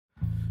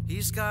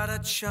He's got a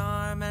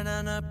charm and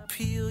an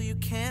appeal you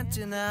can't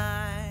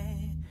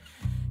deny.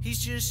 He's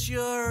just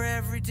your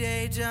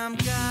everyday dumb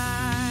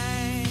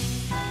guy.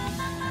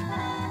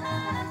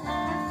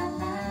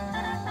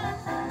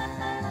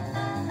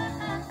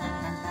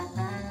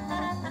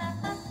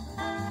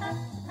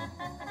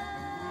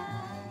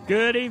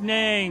 Good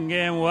evening,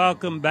 and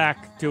welcome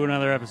back to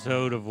another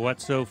episode of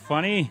What's So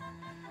Funny.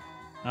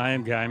 I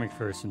am Guy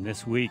McPherson.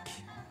 This week,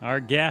 our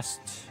guest,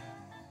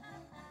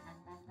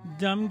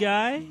 dumb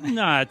guy?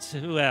 Not,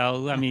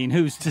 well, I mean,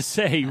 who's to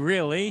say,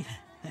 really?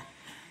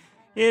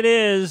 It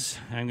is,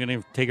 I'm going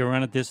to take a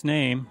run at this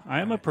name. I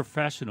am a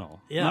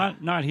professional. Yeah.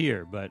 Not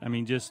here, but, I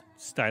mean, just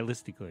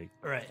stylistically.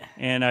 Right.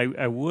 And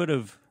I would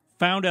have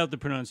found out the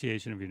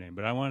pronunciation of your name,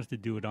 but I wanted to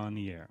do it on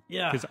the air.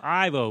 Yeah. Because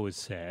I've always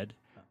said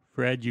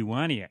Fred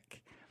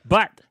Ewanuick.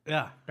 But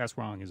Yeah. that's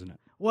wrong, isn't it?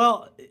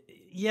 Well,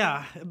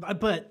 yeah,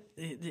 but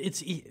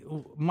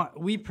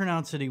we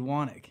pronounce it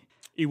Ewanuick.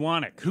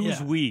 Ewanuick. Who's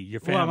Yeah. we? Your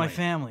family? Well, my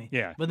family.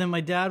 Yeah. But then my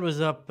dad was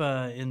up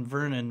in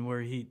Vernon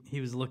where he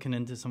was looking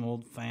into some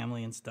old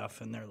family and stuff,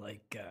 and they're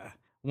like,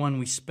 one,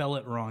 we spell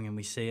it wrong and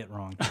we say it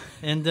wrong.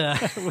 And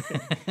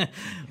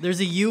there's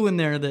a U in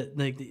there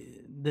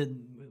that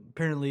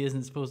apparently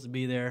isn't supposed to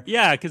be there.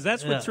 Yeah, because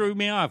that's what threw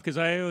me off, because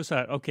I always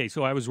thought, okay,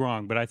 so I was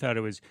wrong, but I thought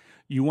it was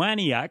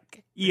Ewanuick,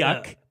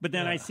 but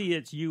then I see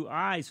it's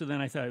U-I, so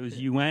then I thought it was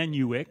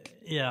Ewanuick.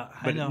 Yeah,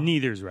 but I know.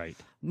 neither's right.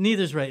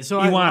 Neither's right. So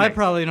Ewanuick. I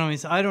probably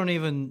don't. I don't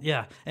even.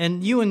 Yeah,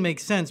 and Ewan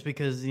makes sense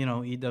because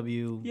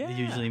EW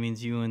usually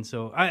means Ewan.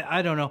 So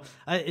I don't know.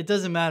 It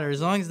doesn't matter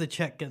as long as the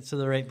check gets to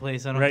the right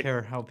place. I don't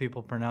care how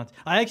people pronounce.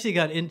 I actually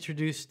got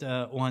introduced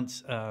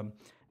once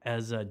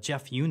as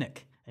Jeff Unick,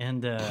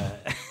 and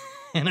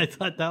and I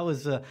thought that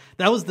was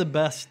the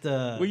best.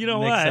 Well, you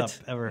know mix-up what?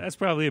 Ever. That's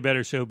probably a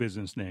better show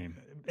business name.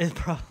 It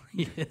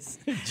probably is.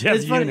 Jeff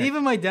It's funny. Unick.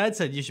 Even my dad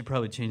said you should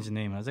probably change the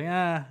name. I was like,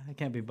 I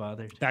can't be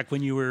bothered. Back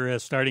when you were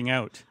starting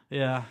out.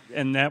 Yeah.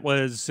 And that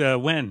was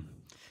when?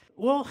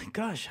 Well,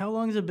 gosh, how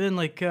long has it been?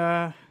 Like,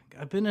 I've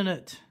been in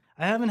it.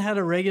 I haven't had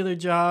a regular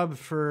job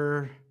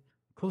for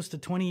close to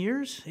 20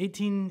 years,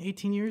 18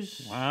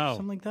 years. Wow.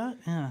 Something like that.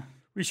 Yeah.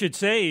 We should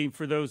say,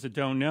 for those that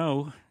don't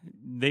know,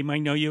 they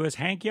might know you as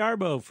Hank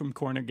Yarbo from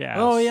Corner Gas.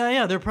 Oh,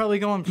 yeah. They're probably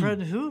going,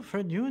 Fred, who?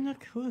 Fred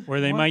Ewanuick? Who?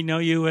 Or they What? might know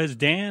you as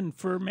Dan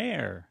for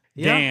mayor.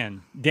 Yeah.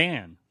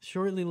 Dan.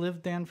 Shortly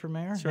lived Dan for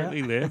mayor.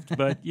 Certainly Yeah. lived,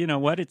 but you know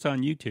what? It's on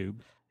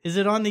YouTube. Is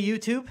it on the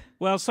YouTube?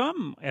 Well,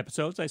 some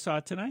episodes I saw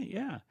tonight,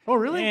 yeah. Oh,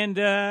 really? And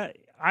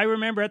I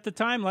remember at the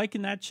time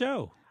liking that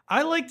show.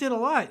 I liked it a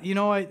lot. You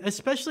know, I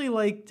especially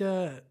liked...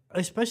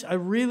 I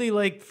really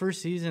liked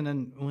first season,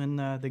 and when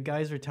the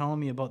guys were telling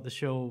me about the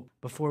show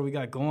before we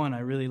got going, I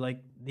really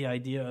liked the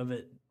idea of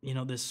it. You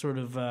know, this sort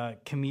of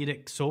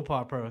comedic soap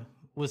opera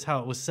was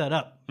how it was set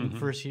up in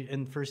first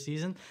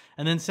season,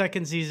 and then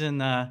second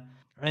season.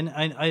 And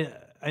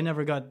I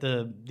never got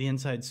the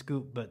inside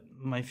scoop, but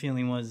my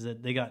feeling was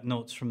that they got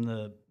notes from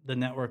the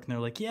network, and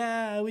they're like,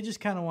 "Yeah, we just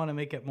kind of want to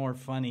make it more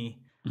funny."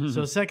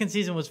 So second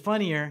season was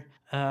funnier,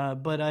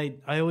 but I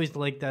always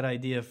liked that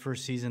idea of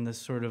first season. This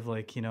sort of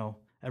like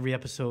every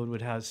episode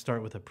would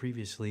start with a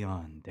previously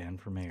on Dan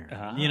for Mayor,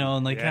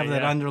 and have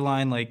that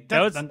underline like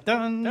dun, dun,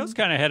 dun. That was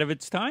kind of ahead of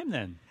its time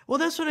then. Well,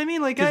 that's what I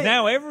mean. Like Because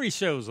now every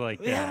show's like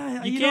that.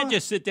 Yeah, you can't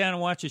just sit down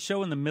and watch a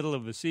show in the middle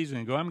of the season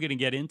and go, I'm going to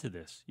get into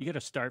this. You got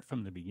to start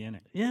from the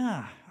beginning.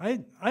 Yeah,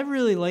 I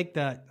really like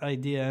that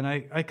idea, and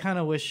I kind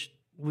of wish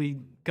we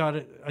got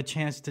a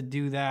chance to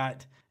do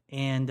that.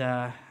 And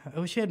I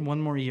wish I had one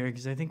more year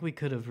because I think we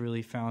could have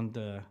really found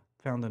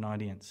an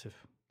audience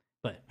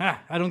But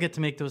I don't get to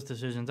make those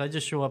decisions. I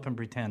just show up and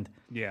pretend.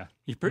 Yeah.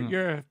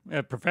 You're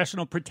a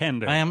professional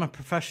pretender. I am a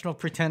professional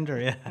pretender,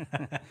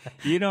 yeah.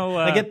 You know...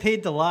 I get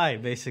paid to lie,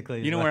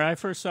 basically. You know where I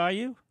first saw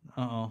you?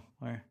 Uh-oh.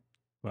 Where?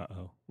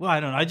 Uh-oh. Well,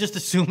 I don't know. I just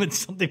assume it's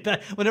something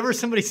bad. Whenever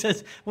somebody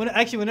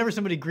whenever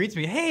somebody greets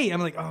me, hey,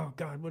 I'm like, oh,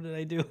 God, what did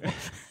I do?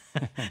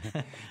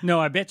 No,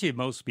 I bet you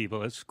most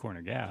people, it's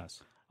Corner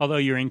Gas. Although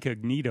you're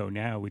incognito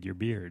now with your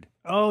beard.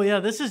 Oh,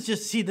 yeah. This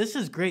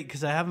is great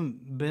because I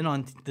haven't been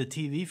on the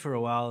TV for a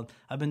while.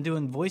 I've been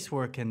doing voice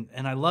work, and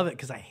I love it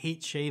because I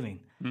hate shaving.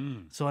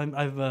 So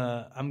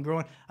I'm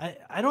growing.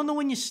 I don't know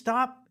when you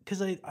stop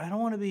because I don't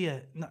want to be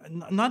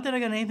not that I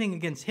got anything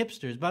against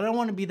hipsters, but I don't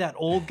want to be that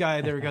old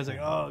guy there who's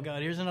like, oh,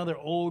 God, here's another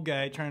old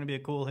guy trying to be a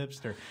cool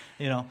hipster,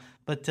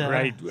 But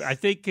right. I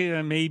think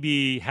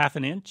maybe half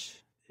an inch.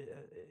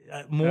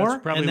 More?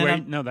 That's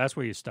probably no, that's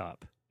where you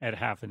stop. At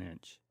half an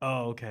inch.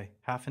 Oh, okay.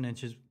 Half an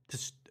inch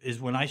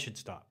is when I should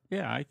stop.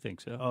 Yeah, I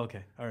think so. Oh,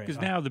 okay. All right.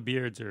 Because now the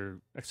beards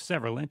are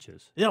several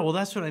inches. Yeah, well,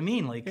 that's what I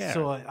mean. Like,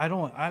 so I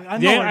don't.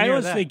 I'm yeah, nowhere I near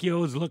always that. think you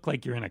always look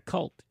like you're in a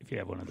cult if you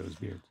have one of those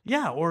beards.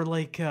 Yeah, or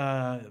like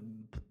a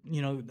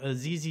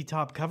ZZ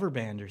Top cover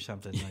band or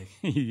something. Like.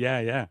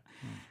 yeah.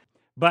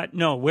 But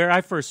no, where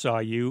I first saw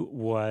you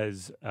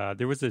was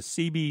there was a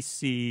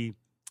CBC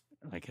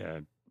like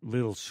a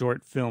little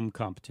short film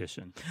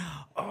competition.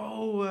 Oh.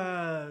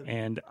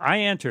 And I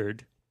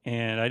entered,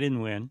 and I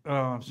didn't win. Oh,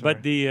 I'm sorry.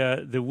 But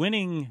the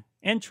winning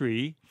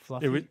entry.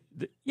 Fluffy? There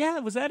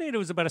was, was that it? It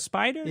was about a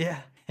spider? Yeah.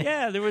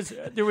 Yeah, there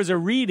was a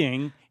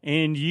reading,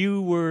 and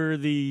you were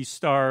the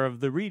star of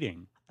the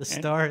reading. The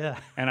star, yeah.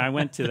 And I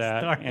went to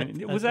that. star.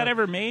 And was that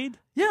ever made?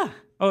 Yeah.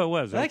 Oh, it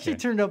was. It actually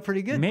turned out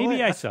pretty good. Maybe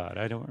Boy, I saw it.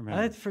 I don't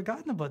remember. I'd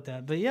forgotten about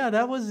that. But yeah,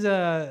 that was...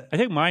 I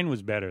think mine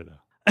was better,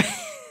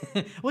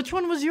 though. Which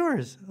one was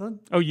yours?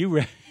 Oh, you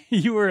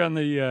were on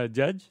the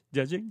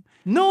judging?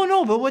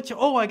 No, but what?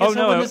 I guess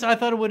no, I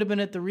thought it would have been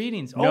at the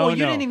readings. No, you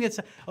didn't even get.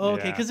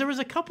 Okay, Yeah. because there was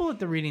a couple at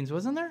the readings,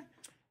 wasn't there?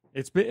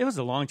 It was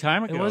a long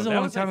time ago. It was a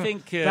long time. I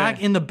think back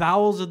in the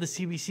bowels of the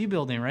CBC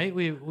building, right?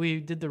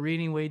 We did the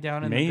reading way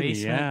down in the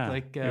basement. Yeah.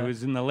 Like it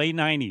was in the late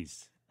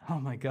 90s. Oh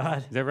my God!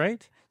 Is that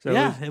right? So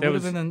yeah, it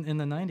would have been in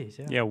the 90s.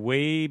 Yeah. Yeah,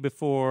 way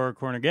before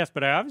Corner Gas.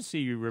 But I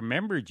obviously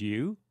remembered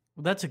you.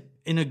 Well, that's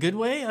in a good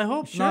way. I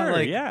hope. Sure. Not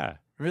like, yeah.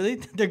 Really?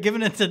 They're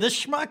giving it to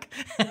this schmuck?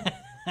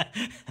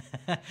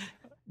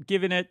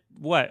 Giving it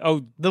what?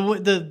 Oh,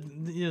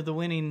 the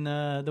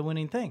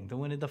winning thing,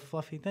 the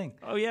fluffy thing.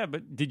 Oh yeah,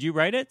 but did you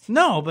write it?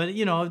 No, but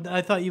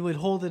I thought you would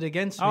hold it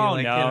against me. Oh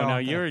like, no,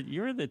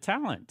 you're the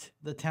talent.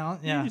 The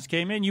talent, yeah. You just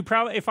came in. You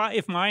probably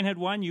if mine had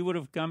won, you would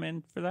have come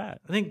in for that.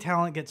 I think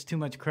talent gets too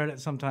much credit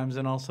sometimes,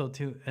 and also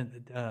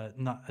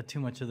not too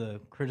much of the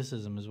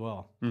criticism as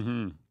well.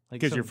 Mm-hmm.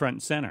 Because you're front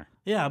and center.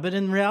 Yeah, but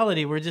in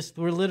reality, we're just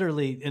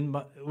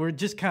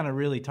kind of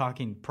really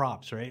talking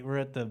props, right? We're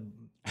at the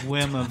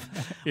whim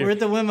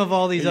of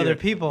all these other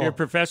people. You're a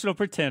professional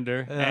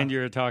pretender, and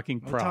you're a talking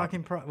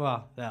prop.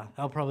 Well, yeah,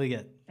 I'll probably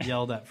get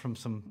yelled at from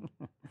some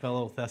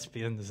fellow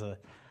thespians,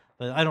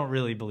 but I don't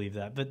really believe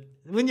that. But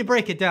when you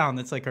break it down,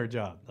 it's like our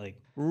job, like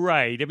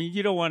right. I mean,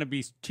 you don't want to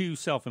be too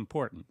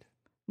self-important.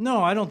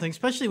 No, I don't think,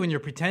 especially when you're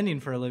pretending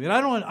for a living.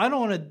 I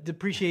don't want to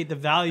depreciate the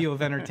value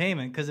of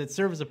entertainment because it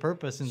serves a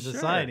purpose in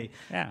society.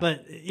 Sure. Yeah.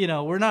 But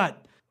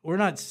we're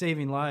not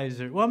saving lives.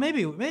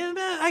 Maybe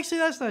actually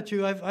that's not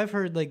true. I've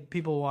heard like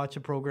people watch a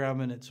program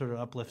and it sort of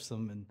uplifts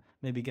them and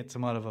maybe gets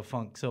them out of a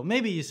funk. So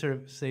maybe you sort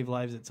of save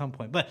lives at some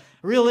point. But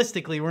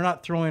realistically, we're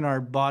not throwing our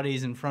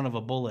bodies in front of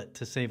a bullet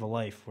to save a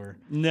life. We're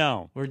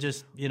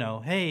just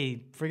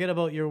hey, forget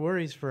about your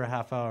worries for a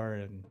half hour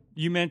and.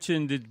 You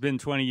mentioned it's been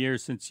 20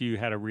 years since you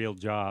had a real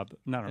job.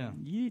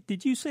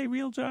 Did you say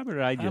real job or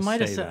did I just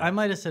say that? I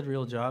might have said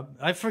real job.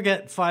 I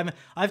forget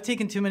I've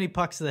taken too many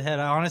pucks to the head.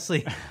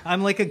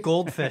 I'm like a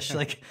goldfish.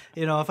 Like,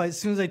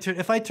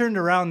 if I turned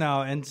around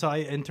now and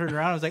turned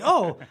around, I was like,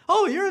 oh,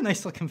 you're a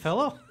nice looking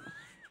fellow.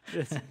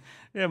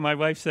 Yeah, my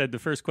wife said the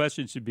first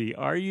question should be,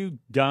 are you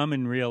dumb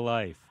in real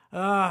life?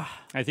 I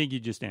think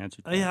you just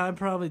answered that. Yeah, I'm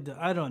probably.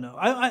 I don't know.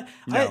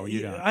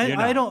 You don't.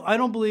 I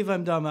don't believe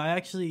I'm dumb. I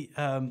actually.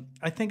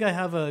 I think I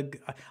have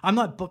I'm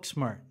not book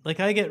smart. Like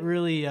I get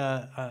really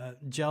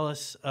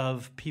jealous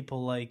of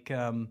people like.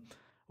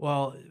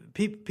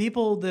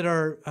 People that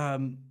are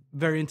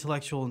very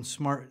intellectual and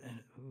smart.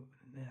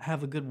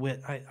 Have a good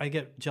wit. I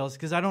get jealous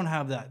because I don't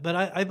have that. But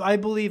I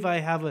believe I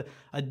have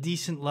a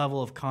decent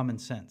level of common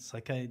sense.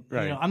 Like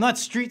I'm not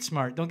street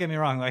smart. Don't get me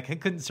wrong. Like I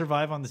couldn't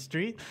survive on the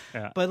street.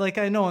 Yeah. But like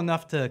I know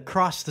enough to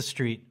cross the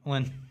street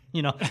when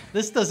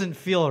this doesn't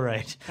feel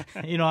right.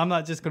 I'm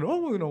not just going.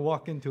 We're going to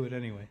walk into it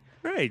anyway.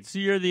 Right. So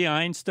you're the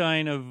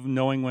Einstein of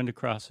knowing when to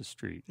cross the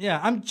street. Yeah,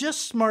 I'm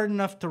just smart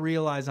enough to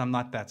realize I'm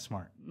not that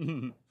smart.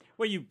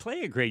 Well, you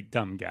play a great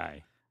dumb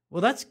guy.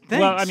 Well, thanks.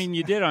 Well, I mean,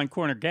 you did on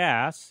Corner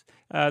Gas.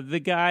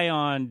 The guy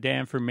on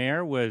Dan for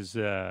Mayor was,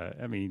 a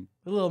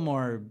little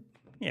more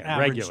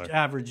regular.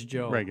 Average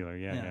Joe. Regular,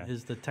 yeah.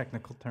 Is the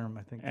technical term,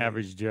 I think.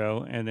 Average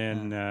Joe. And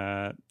then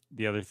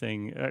the other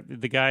thing,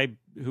 the guy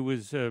who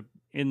was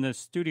in the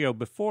studio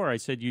before I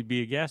said you'd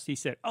be a guest, he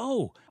said,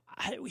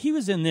 he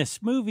was in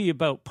this movie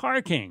about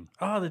parking.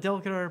 Oh, the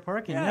Delicate Art of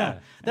Parking. Yeah.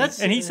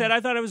 And he said, I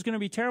thought it was going to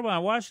be terrible. I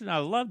watched it and I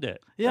loved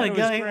it. Yeah,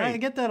 I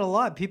get that a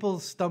lot. People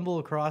stumble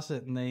across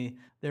it and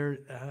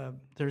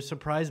they're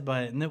surprised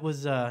by it. And it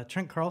was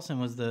Trent Carlson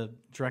was the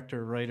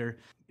director, writer.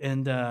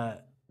 And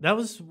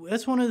that's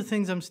one of the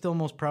things I'm still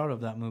most proud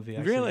of, that movie,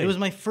 actually. Really? It was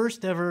my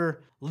first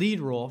ever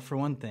lead role, for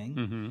one thing.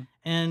 Mm-hmm.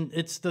 And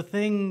it's the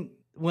thing,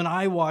 when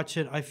I watch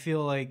it, I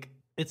feel like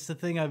it's the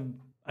thing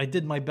I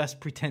did my best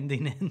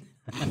pretending in.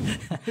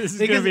 This is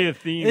going to be a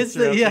theme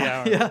throughout the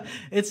hour. Yeah.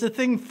 It's the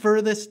thing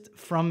furthest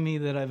from me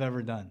that I've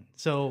ever done.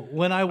 So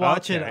when I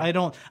watch it,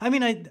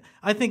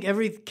 I think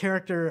every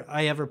character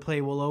I ever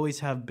play will always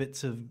have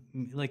bits of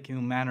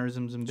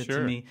mannerisms and bits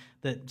of me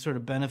that sort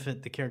of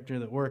benefit the character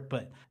that work.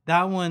 But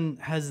that one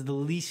has the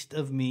least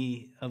of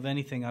me of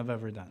anything I've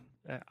ever done.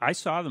 I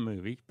saw the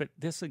movie, but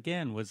this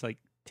again was like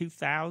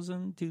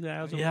 2000.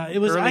 Yeah, it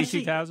was early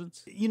actually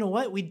 2000s. You know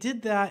what? We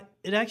did that.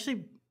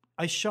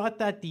 I shot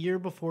that the year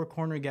before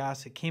Corner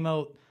Gas. It came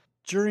out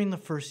during the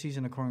first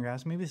season of Corner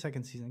Gas, maybe the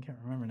second season. I can't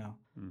remember now.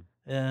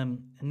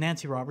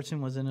 Nancy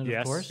Robertson was in it,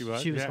 yes, of course.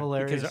 She was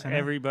hilarious. Because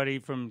everybody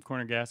from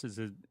Corner Gas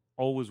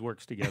always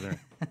works together.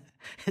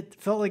 It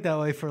felt like that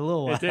way for a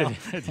little while.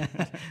 It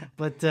did.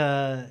 But,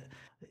 I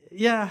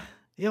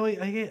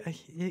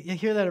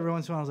hear that every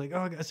once in a while. I was like,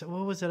 oh,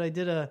 what was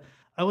it?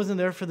 I wasn't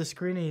there for the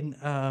screening.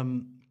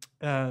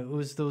 It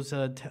was those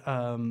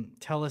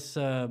TELUS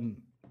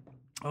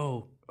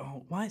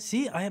Why?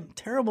 See, I am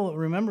terrible at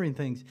remembering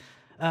things.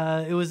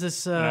 It was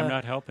this. And I'm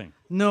not helping.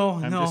 No,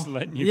 I'm no. just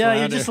letting you Yeah,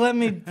 flounder. you just let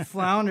me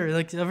flounder.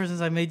 Like ever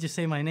since I made you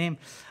say my name.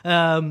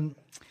 And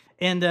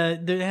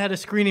they had a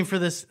screening for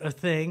this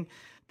thing.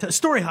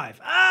 Story Hive.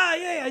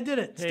 Yeah, I did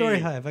it. Hey. Story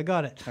Hive. I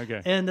got it.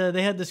 Okay. And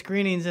they had the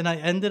screenings, and I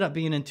ended up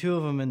being in two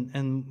of them.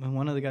 And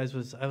one of the guys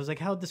I was like,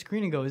 how'd the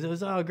screening go? It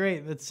was, oh,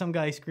 great. But some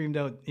guy screamed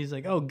out, he's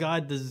like, oh,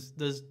 God, does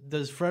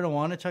Fred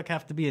Ewanuick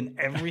have to be in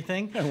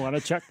everything? I want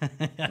to check.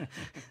 I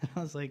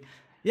was like,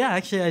 yeah,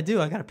 actually, I do.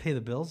 I got to pay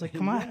the bills. Like,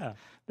 come on. Yeah,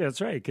 that's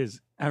right. Because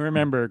I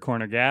remember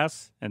Corner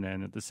Gas, and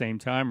then at the same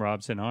time,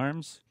 Robson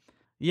Arms.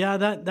 Yeah,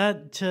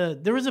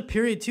 there was a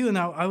period, too, and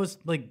I was,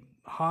 like,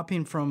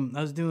 hopping from,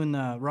 I was doing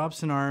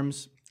Robson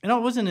Arms, and I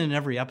wasn't in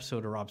every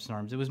episode of Robson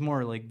Arms. It was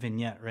more like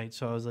vignette, right?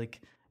 So I was like,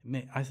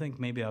 I think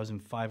maybe I was in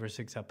 5 or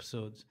 6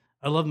 episodes.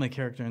 I love my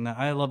character in that.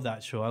 I love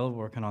that show. I love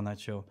working on that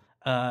show.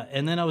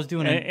 And then I was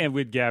doing and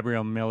with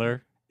Gabrielle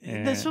Miller. So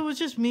it was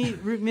just me.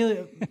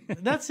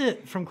 That's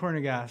it from Corner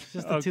Gas,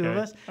 just the two of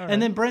us. All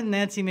And then Brent and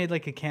Nancy made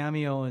like a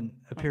cameo and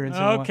appearance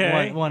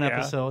in one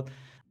episode.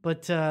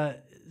 But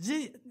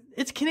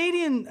it's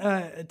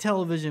Canadian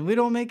television. We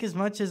don't make as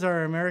much as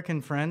our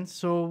American friends,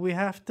 so we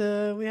have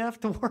to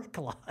work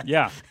a lot.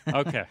 Yeah.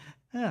 Okay.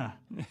 Yeah.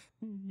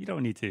 You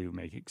don't need to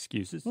make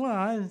excuses.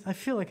 Well, I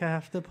feel like I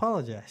have to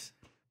apologize.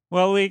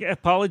 Well,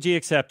 apology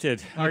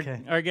accepted.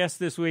 Okay. Our guest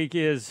this week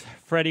is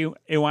Freddie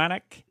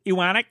Ewanuick.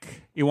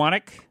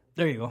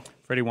 There you go.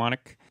 Freddie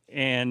Ewanuick.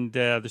 And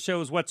the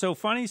show is What's So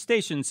Funny?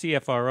 Station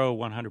CFRO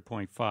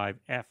 100.5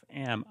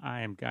 FM.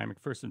 I am Guy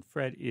McPherson.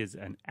 Fred is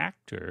an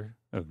actor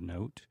of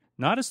note.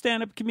 Not a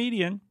stand-up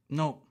comedian.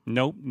 No.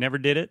 Nope, never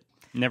did it.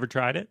 Never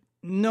tried it.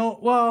 No,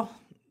 well,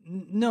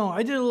 no,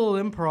 I did a little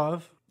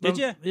improv. Did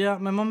you? Yeah,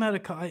 my mom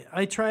had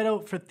I tried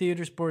out for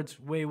theater sports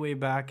way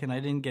back, and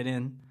I didn't get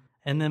in.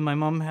 And then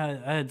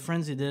I had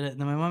friends who did it, and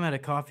then my mom had a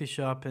coffee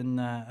shop,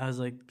 and I was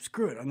like,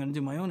 screw it, I'm going to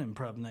do my own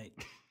improv night.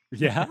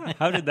 Yeah?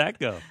 How did that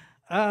go?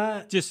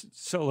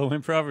 Just solo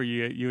improv, or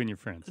you and your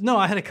friends? No,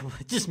 I had a couple,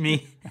 just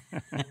me.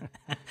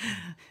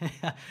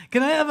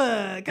 Can I have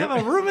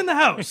a room in the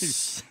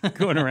house?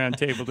 Going around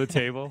table to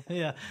table.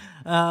 Yeah.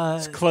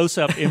 It's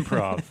close-up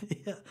improv.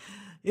 Yeah.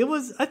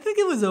 I think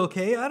it was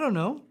okay. I don't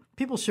know.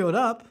 People showed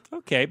up.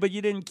 Okay, but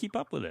you didn't keep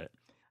up with it.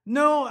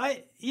 No,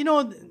 I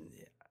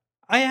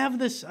have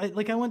this,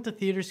 I went to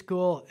theater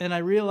school, and I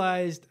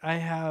realized I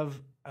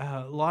have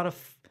a lot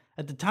of,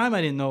 at the time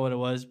I didn't know what it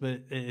was,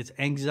 but it's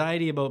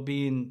anxiety about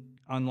being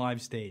on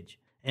live stage.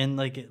 And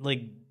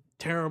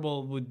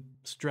terrible with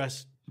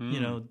stress,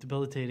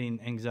 debilitating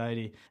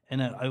anxiety.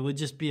 And I would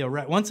just be a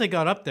wreck. Once I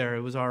got up there,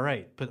 it was all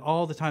right. But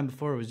all the time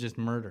before, it was just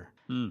murder.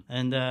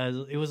 And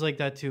it was like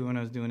that too when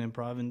I was doing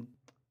improv. And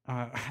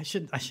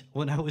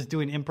when I was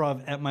doing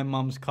improv at my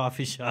mom's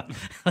coffee shop,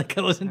 like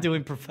I wasn't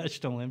doing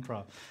professional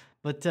improv.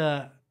 But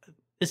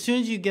as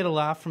soon as you get a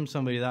laugh from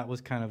somebody, that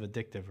was kind of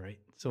addictive, right?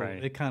 So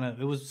Right.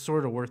 it was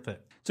sort of worth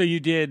it. So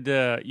you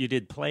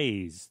did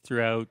plays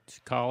throughout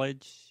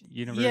college,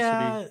 university?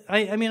 Yeah,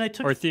 I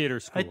took or theater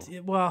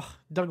school?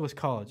 Douglas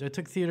College. I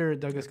took theater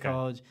at Douglas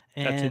College.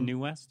 And That's in New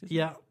West? Is it?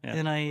 Yeah,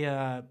 and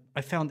I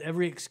found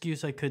every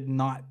excuse I could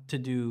not to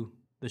do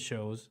the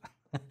shows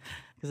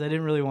because I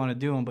didn't really want to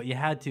do them, but you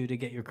had to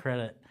get your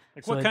credit.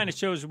 What kind of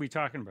shows are we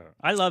talking about?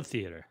 I love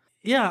theater.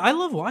 Yeah, I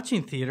love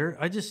watching theater.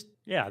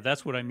 Yeah,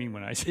 that's what I mean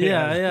when I say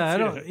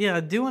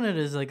doing it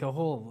is like a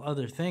whole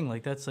other thing.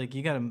 Like that's like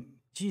you got to,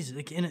 geez,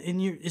 like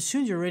as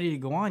soon as you're ready to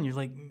go on, you're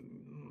like,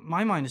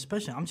 my mind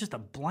especially, I'm just a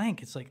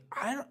blank. It's like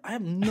I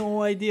have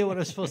no idea what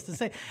I'm supposed to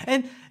say.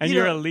 And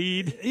you're a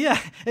lead. Yeah,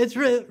 it's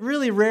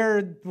really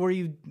rare where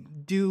you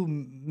do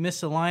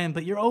miss a line,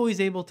 but you're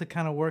always able to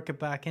kind of work it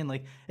back in.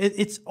 Like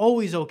it's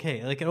always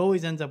okay. Like it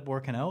always ends up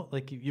working out.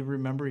 Like you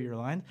remember your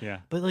line. Yeah.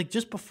 But like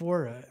just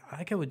before,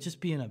 I would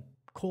just be in a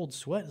cold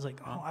sweat. It's like,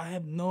 oh, I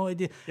have no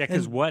idea. Yeah,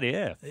 because what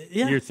if?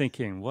 Yeah. You're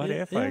thinking, what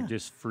if I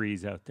just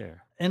freeze out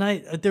there? And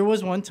there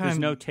was one time. There's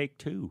no take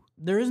two.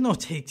 There is no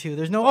take two.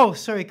 There's no. Oh,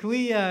 sorry. Can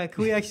we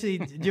actually?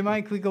 Do you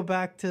mind? Can we go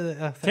back to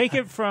the? Take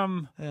it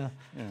from. Yeah.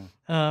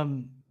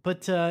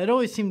 But it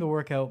always seemed to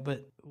work out.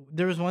 But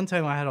there was one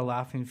time I had a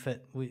laughing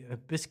fit.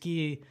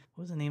 Bisky.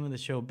 What was the name of the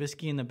show?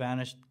 Bisky and the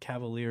Banished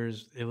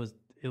Cavaliers. It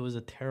was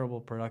a terrible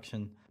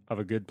production Of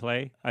a good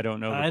play? I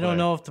don't know. I don't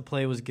know if the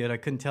play was good. I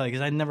couldn't tell you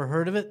because I'd never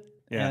heard of it.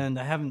 Yeah. And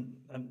I haven't.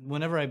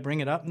 Whenever I bring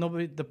it up,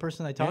 the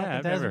person I talk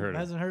I've to never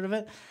hasn't heard of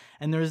it.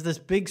 And there was this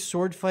big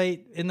sword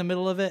fight in the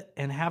middle of it,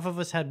 and half of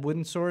us had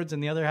wooden swords,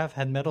 and the other half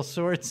had metal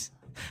swords.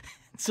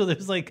 So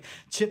there's like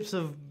chips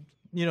of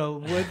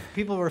wood.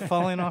 People were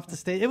falling off the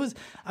stage. It was.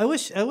 I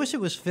wish it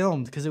was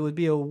filmed because it would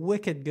be a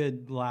wicked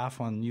good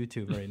laugh on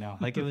YouTube right now.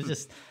 Like it was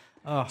just.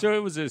 Oh. So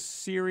it was a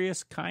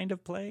serious kind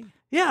of play?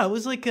 Yeah, it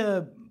was like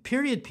a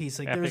period piece.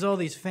 Like there was all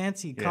these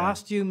fancy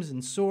costumes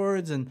and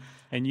swords and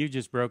you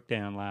just broke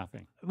down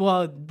laughing.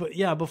 Well, but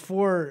yeah,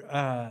 before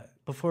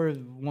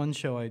one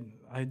show,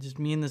 I just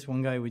me and this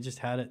one guy, we just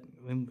had it.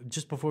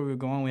 Just before we were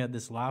going, we had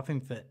this laughing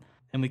fit,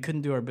 and we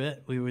couldn't do our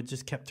bit. We would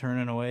just kept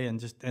turning away and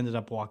just ended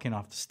up walking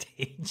off the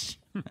stage.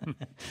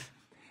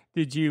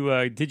 Did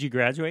you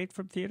graduate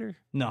from theater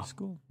No.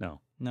 school?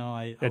 No. No,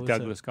 I At was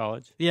Douglas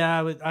College?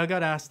 Yeah, I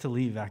got asked to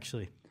leave,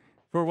 actually.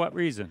 For what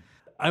reason?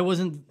 I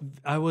wasn't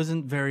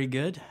very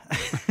good.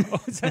 Oh,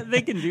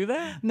 they can do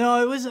that?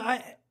 No, it was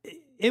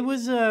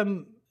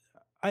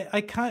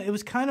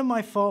kind of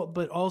my fault,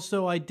 but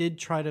also I did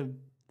try to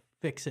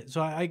fix it.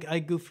 So I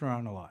goofed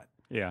around a lot.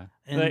 Yeah.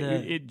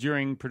 And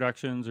during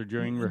productions or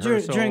during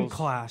rehearsals? During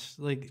class.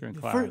 Like During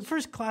class.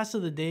 First class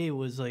of the day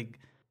was like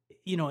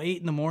 8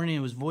 a.m. It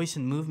was voice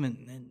and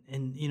movement,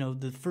 and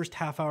the first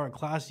half hour of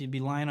class you'd be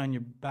lying on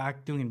your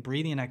back doing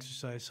breathing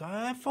exercise. So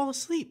I fall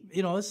asleep.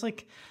 It's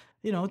like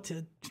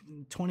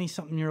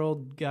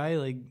 20-something-year-old guy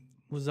like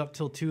was up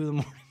till 2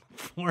 a.m.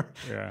 before.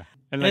 Yeah.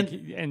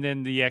 And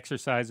then the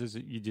exercises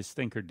that you just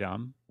think are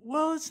dumb.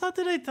 Well, it's not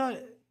that I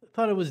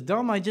thought it was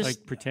dumb. I just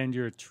like pretend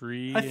you're a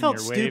tree. I felt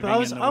you're stupid.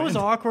 waving I was wind.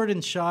 awkward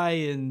and shy,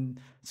 and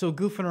so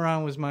goofing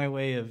around was my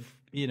way of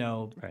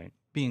Right.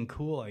 being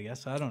cool. I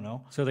guess I don't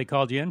know. So they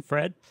called you in,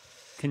 Fred.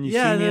 Can you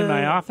see me in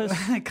my office?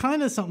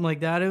 Kind of something like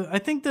that. I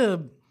think I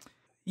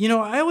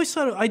always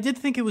thought I did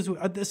think it was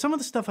some of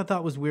the stuff I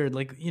thought was weird,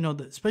 like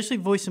especially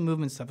voice and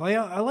movement stuff.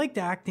 I liked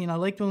acting. I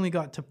liked when we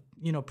got to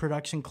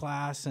production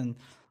class, and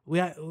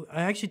I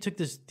actually took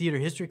this theater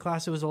history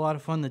class. It was a lot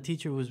of fun. The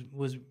teacher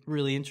was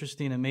really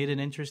interesting and made it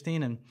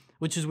interesting, and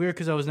which is weird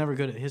because I was never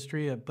good at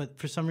history. But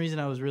for some reason,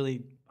 I was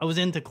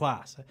into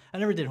class. I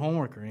never did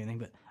homework or anything,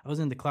 but I was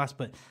into class.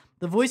 But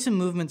the voice and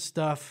movement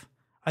stuff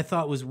I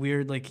thought was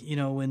weird. Like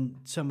when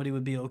somebody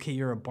would be, okay,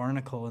 you're a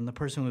barnacle, and the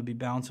person would be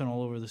bouncing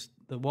all over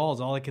the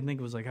walls. All I could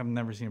think was like, I've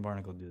never seen a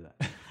barnacle do that.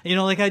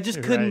 Like I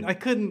just couldn't. Right. I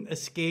couldn't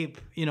escape.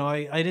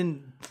 I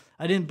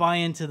didn't buy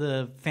into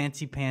the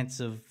fancy pants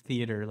of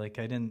theater. Like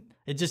I didn't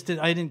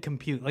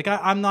compute. Like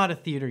I'm not a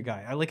theater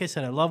guy. Like I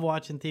said, I love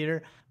watching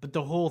theater, but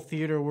the whole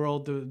theater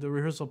world, the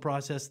rehearsal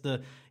process,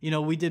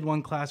 we did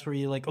one class where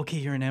you're like, okay,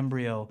 you're an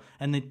embryo,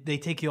 and they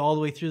take you all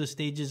the way through the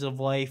stages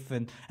of life,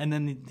 and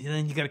then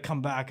you got to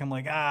come back. I'm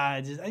like,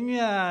 I'm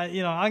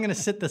gonna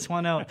sit this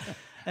one out,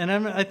 and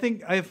I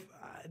think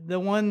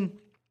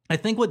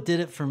what did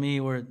it for me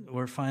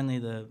where finally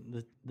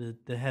the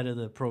head of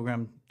the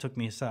program took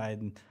me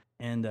aside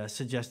and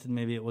suggested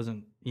maybe it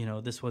wasn't,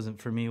 this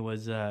wasn't for me,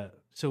 was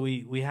so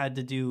we had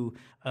to do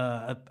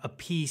a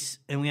piece,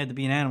 and we had to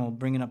be an animal,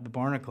 bringing up the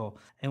barnacle,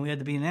 and we had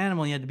to be an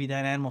animal. You had to be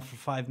that animal for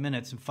 5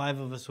 minutes, and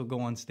 5 of us would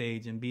go on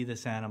stage and be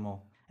this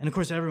animal. And of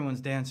course, everyone's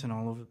dancing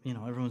all over.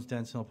 Everyone's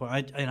dancing all over.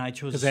 I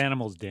chose because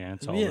animals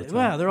dance all the time.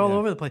 Yeah, they're all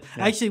over the place.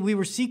 Yeah. Actually, we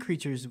were sea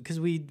creatures because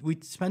we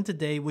spent a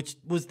day, which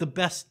was the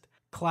best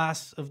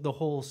class of the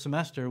whole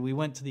semester. We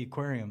went to the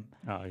aquarium.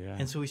 Oh yeah.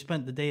 And so we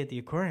spent the day at the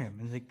aquarium.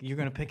 And like, you're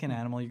going to pick an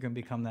animal, you're going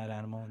to become that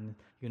animal, and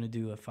you're going to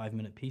do a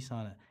 5-minute piece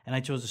on it. And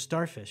I chose a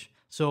starfish.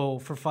 So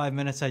for 5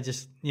 minutes, I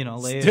just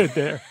lay stood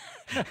there.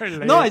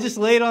 No, I just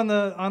laid on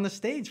the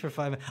stage for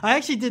 5 minutes. I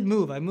actually did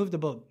move. I moved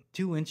about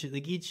 2 inches.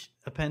 Like each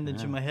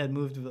appendage in my head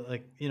moved.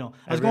 Like I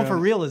was going for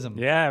realism.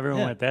 Yeah,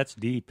 everyone went. That's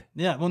deep.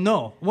 Yeah. Well,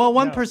 no. Well,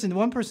 one person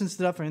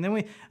stood up for me. And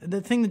then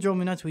the thing that drove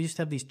me nuts. We used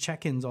to have these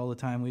check-ins all the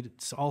time. We'd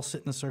all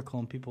sit in a circle,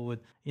 and people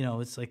would,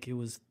 it's like it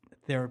was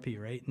therapy,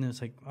 right? And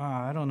it's like,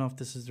 I don't know if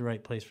this is the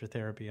right place for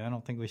therapy. I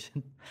don't think we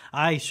should.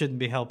 I shouldn't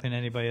be helping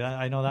anybody.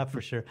 I know that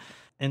for sure.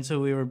 And so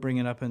we were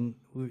bringing up, and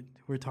we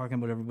were talking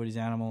about everybody's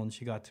animal, and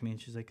she got to me, and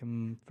she's like,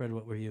 Fred,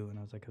 what were you? And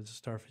I was like, I was a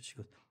starfish. She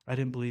goes, I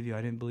didn't believe you.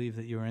 I didn't believe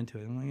that you were into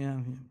it. I'm like, yeah,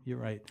 you're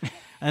right.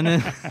 And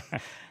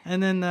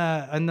then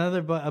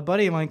a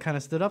buddy of mine kind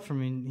of stood up for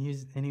me,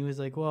 and he was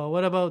like, well,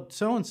 what about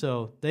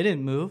so-and-so? They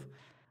didn't move.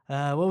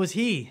 What was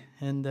he?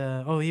 And,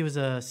 he was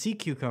a sea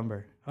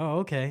cucumber. Oh,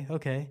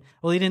 okay.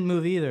 Well, he didn't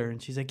move either.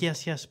 And she's like,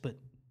 yes, but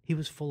he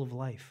was full of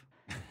life.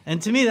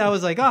 And to me, that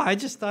was like, I'm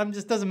just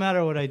doesn't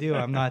matter what I do.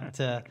 I'm not,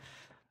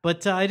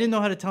 but I didn't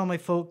know how to tell my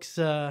folks,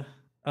 I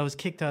was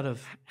kicked out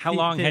of. How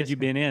long had you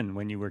been in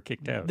when you were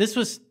kicked out? This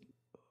was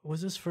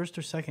this first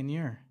or second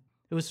year?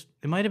 It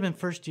might have been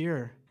first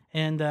year.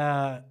 And,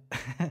 and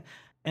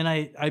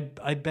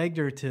I begged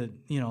her to,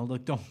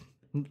 look, don't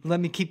let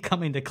me keep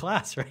coming to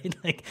class, right?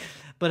 Like,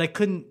 but I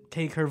couldn't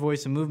take her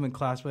voice and movement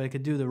class, but I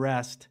could do the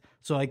rest.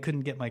 So I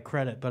couldn't get my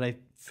credit, but I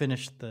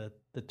finished the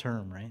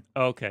term, right?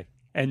 Okay.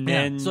 And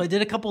then so I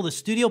did a couple of the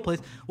studio plays,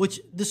 which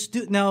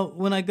now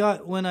when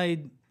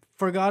I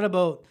forgot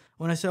about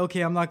when I said,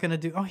 okay, I'm not going to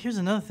do. Oh, here's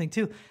another thing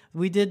too.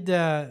 We did.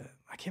 I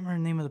can't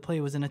remember the name of the play.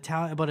 It was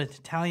about an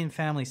Italian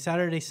family.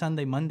 Saturday,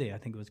 Sunday, Monday, I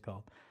think it was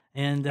called.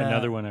 And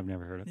another one I've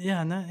never heard of.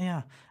 Yeah,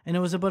 and it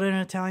was about an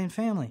Italian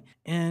family.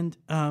 And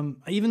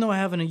even though I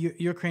have a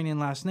Ukrainian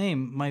last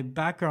name, my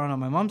background on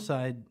my mom's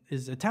side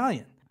is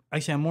Italian.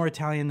 Actually, I'm more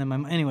Italian than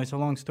my. Anyway, it's a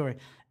long story.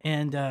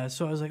 And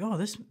so I was like, oh,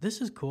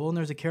 this is cool. And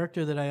there's a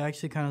character that I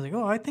actually kind of was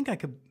like, oh, I think I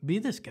could be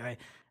this guy.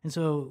 And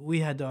so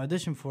we had to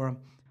audition for him,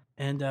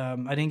 and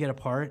I didn't get a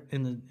part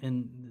in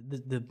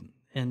the.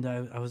 And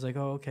I was like,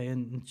 oh, okay.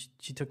 And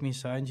she took me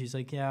aside, and she's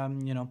like, yeah,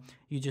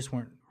 you just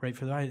weren't right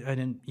for that.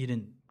 You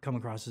didn't come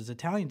across as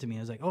Italian to me.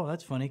 I was like, oh,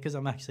 that's funny because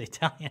I'm actually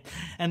Italian.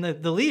 And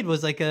the lead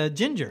was like a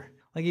ginger.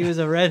 Like he was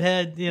a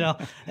redhead,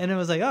 and it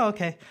was like, oh,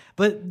 okay.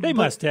 But They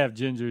must have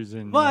gingers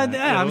in. Well,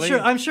 yeah, Italy.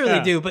 I'm sure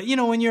they do. But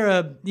when you're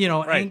a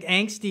Right.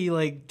 angsty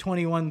like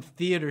 21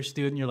 theater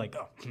student, you're like,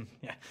 oh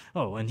yeah,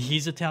 oh, and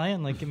he's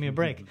Italian, like give me a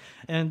break.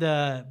 And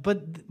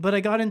but I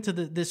got into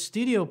this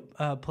studio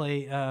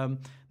play,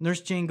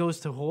 Nurse Jane Goes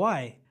to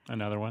Hawaii.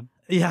 Another one.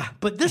 Yeah,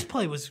 but this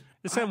play was.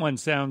 This one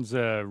sounds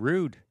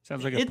rude.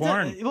 Sounds like a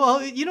porn.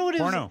 Well, you know what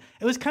it was? Porno.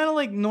 It was kind of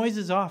like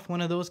Noises Off,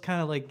 one of those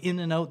kind of like in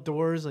and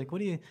outdoors. Like what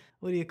do you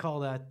call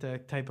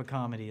that type of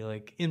comedy?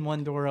 Like in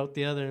one door, out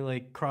the other,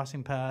 like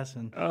crossing paths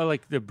and. Oh,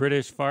 like the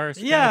British farce.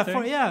 Yeah, kind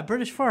of thing?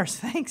 British farce.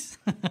 Thanks.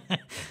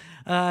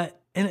 And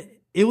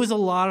it was a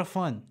lot of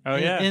fun. Oh,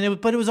 yeah.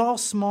 But it was all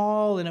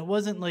small, and it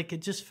wasn't like,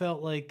 it just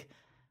felt like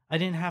I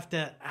didn't have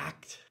to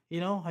act.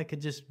 I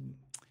could just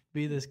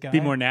be this guy.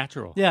 Be more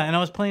natural. Yeah, and I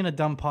was playing a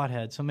dumb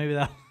pothead, so maybe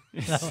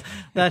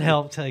that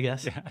helped, I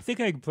guess. Yeah, I think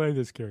I can play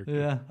this character.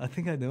 Yeah, I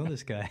think I know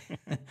this guy.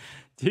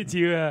 Did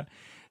you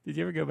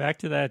ever go back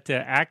to that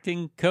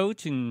acting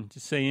coach and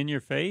just say in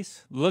your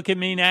face, "Look at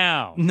me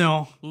now"?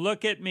 No.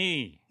 Look at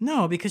me.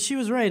 No, because she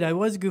was right. I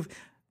was goofy.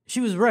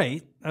 She was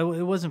right. It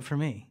wasn't for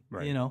me,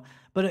 Right.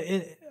 But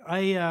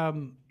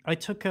I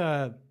took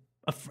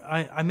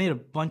I made a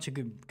bunch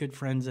of good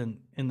friends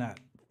in that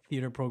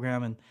theater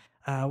program, and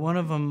one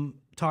of them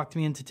talked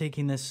me into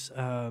taking this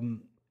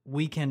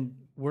weekend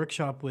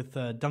workshop with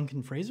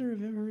Duncan Fraser.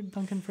 Have you ever heard of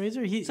Duncan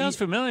Fraser? Sounds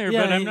familiar,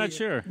 but I'm not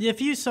sure.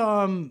 If you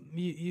saw him,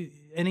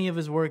 any of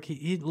his work,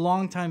 he's a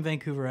longtime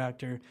Vancouver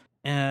actor,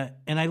 and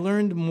I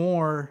learned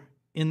more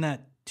in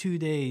that 2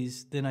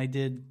 days than I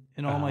did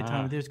in all my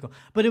time at theater school.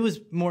 But it was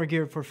more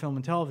geared for film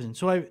and television.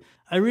 So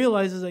I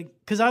realized,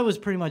 because I was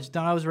pretty much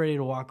done. I was ready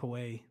to walk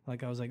away.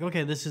 Like I was like,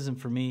 okay, this isn't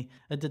for me.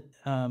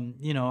 I'm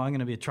going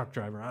to be a truck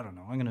driver. I don't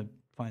know. I'm going to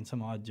find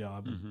some odd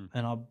job,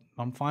 and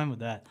I'm fine with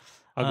that.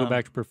 I'll go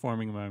back to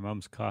performing in my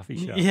mom's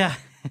coffee shop. Yeah.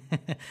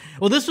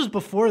 Well, this was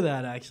before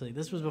that, actually.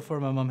 This was before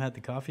my mom had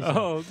the coffee shop.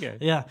 Oh, okay.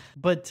 Yeah.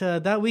 But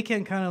that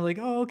weekend kind of like,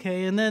 oh,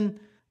 okay. And then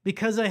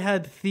because I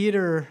had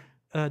theater,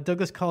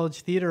 Douglas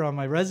College theater on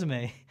my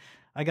resume,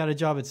 I got a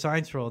job at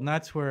Science World, and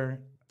that's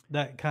where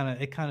that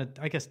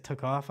I guess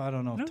took off. I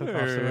don't know if took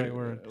off's the right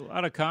word. A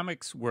lot of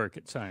comics work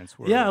at Science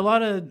World.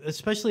 Yeah,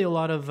 especially a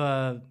lot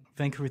of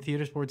Vancouver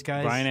theater sports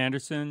guys. Brian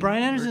Anderson,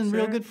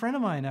 real good friend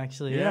of mine,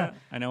 actually. Yeah.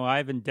 I know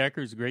Ivan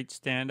Decker's great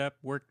stand-up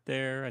worked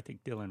there. I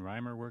think Dylan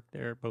Reimer worked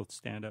there, both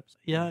stand-ups.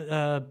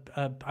 Yeah,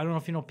 I don't know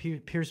if you know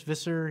Pierce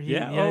Visser.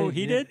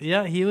 He did?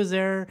 Yeah, he was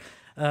there.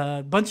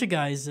 A bunch of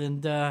guys,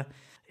 and that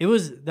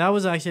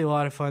was actually a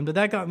lot of fun. But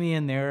that got me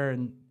in there,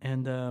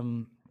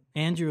 and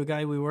Andrew, a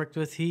guy we worked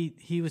with,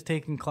 he was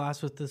taking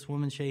class with this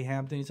woman, Shay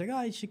Hampton. He's like,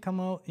 oh, you should come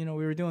out. We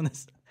were doing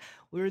this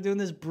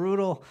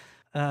brutal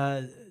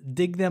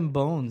dig them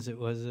bones. It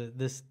was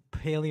this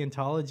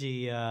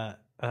paleontology. My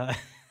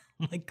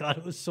God,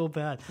 it was so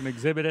bad. An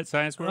exhibit at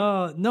Science World?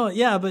 Oh, no,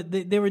 yeah, but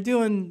they were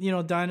doing,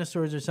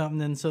 dinosaurs or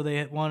something, and so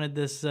they wanted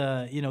this,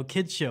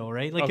 kids show,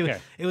 right? Like Okay.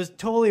 it was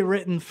totally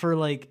written for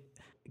like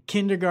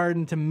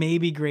kindergarten to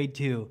maybe grade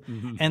 2.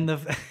 Mm-hmm. And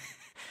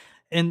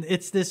and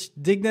it's this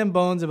dig them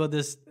bones about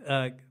this,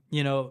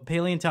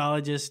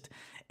 paleontologist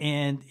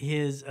and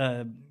his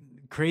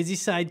crazy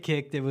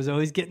sidekick that was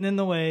always getting in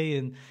the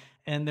way,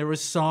 and there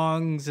was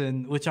songs,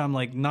 and which I'm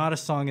like not a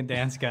song and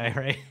dance guy,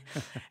 right?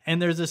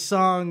 And there's a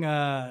song.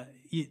 Actually,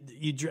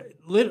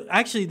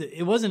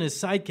 it wasn't his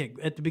sidekick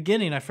at the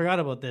beginning. I forgot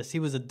about this. He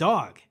was a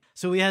dog,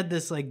 so we had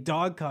this like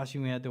dog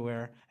costume we had to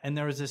wear, and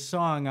there was this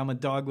song, "I'm a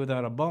dog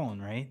without a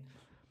bone," right?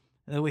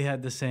 That we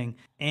had to sing.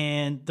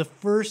 And the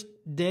first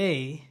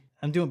day,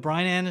 I'm doing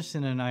Brian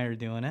Anderson and I are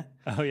doing it.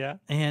 Oh yeah,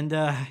 and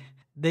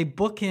they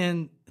book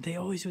in. They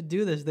always would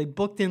do this. They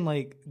booked in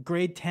like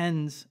grade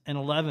 10s and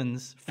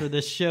 11s for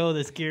this show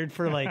that's geared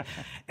for like,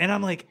 and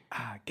I'm like,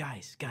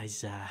 guys,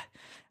 I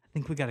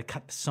think we got to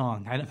cut the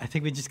song. I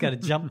think we just got to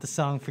jump the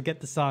song, forget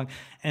the song.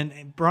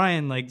 And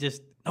Brian like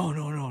just,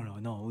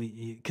 no,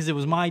 because it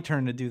was my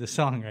turn to do the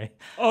song, right?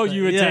 Oh,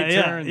 you would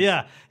take turns.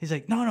 Yeah. He's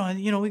like, no,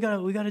 we got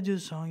to do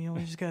the song.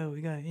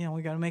 We got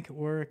to make it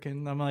work.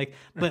 And I'm like,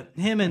 but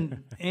him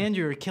and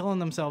Andrew are killing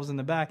themselves in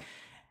the back.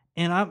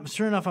 And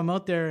sure enough, I'm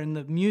out there, and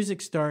the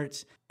music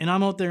starts, and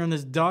I'm out there in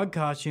this dog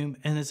costume,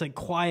 and it's like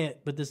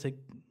quiet, but this like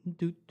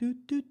doot doot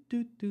doot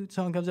doot doot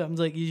song comes up, and it's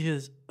like, you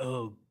just,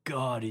 oh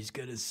God, he's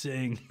gonna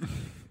sing,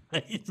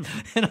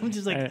 and I'm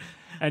just like,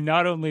 and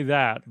not only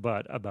that,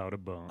 but about a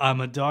bone. I'm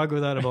a dog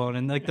without a bone,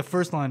 and like the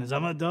first line is,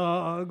 I'm a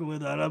dog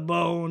without a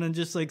bone, and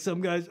just like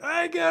some guys,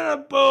 I got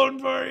a bone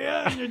for you,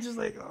 and you're just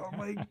like, oh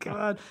my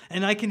God,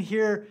 and I can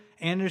hear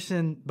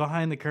Anderson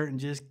behind the curtain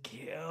just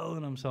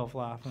killing himself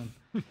laughing.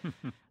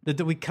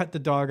 We cut the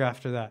dog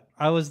after that.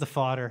 I was the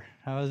fodder.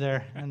 I was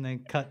there, and they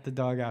cut the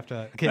dog after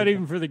that. Okay. Not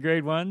even for the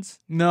grade 1s?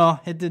 No,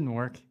 it didn't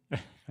work.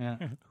 Yeah.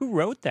 Who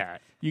wrote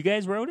that? You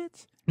guys wrote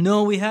it?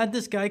 No, we had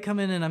this guy come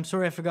in, and I'm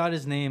sorry I forgot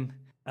his name.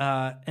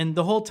 And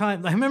the whole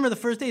time, I remember the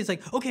first day, it's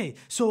like, okay,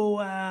 so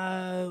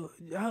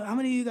how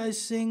many of you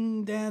guys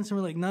sing, dance? And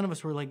we're like, none of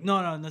us were like,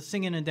 no,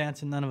 singing and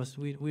dancing, none of us,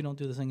 we don't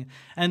do the singing.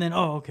 And then,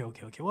 okay.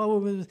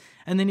 Well,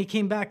 and then he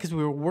came back because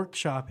we were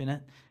workshopping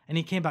it. And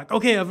he came back,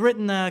 okay, I've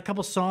written a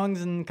couple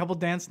songs and a couple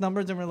dance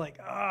numbers. And we're like,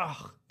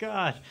 oh,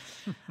 God.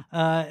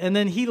 And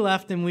then he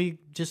left and we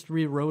just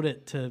rewrote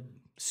it to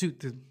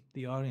suit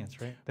the audience,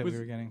 right, we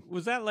were getting.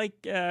 Was that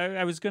like,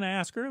 I was going to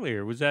ask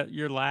earlier, was that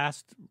your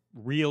last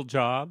real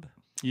job?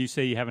 You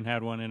say you haven't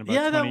had one in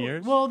about 20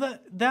 years? Well,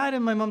 that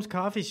and my mom's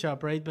coffee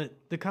shop, right? But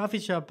the coffee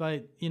shop,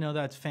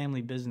 that's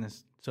family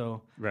business.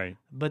 So right.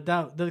 But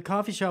the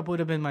coffee shop would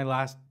have been my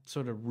last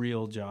sort of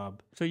real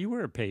job. So you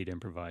were a paid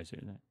improviser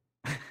then?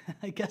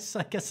 I guess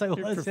I was.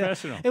 You're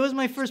professional. Yeah. It was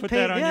my first Put paid.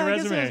 that on your I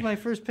resume. guess it was my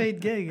first paid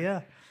gig.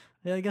 Yeah,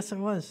 I guess it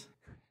was.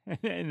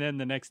 And then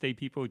the next day,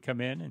 people would come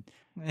in and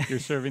you're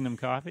serving them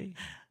coffee.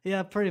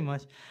 Yeah, pretty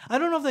much. I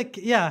don't know if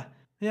Yeah,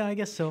 I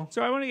guess so.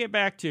 So I want to get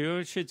back to.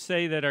 I should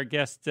say that our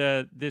guest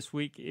this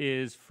week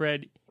is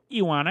Fred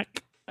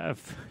Ewanuick,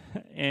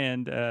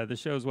 and the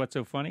show's What's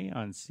So Funny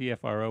on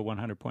CFRO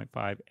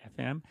 100.5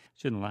 FM.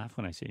 Shouldn't laugh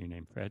when I say your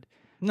name, Fred.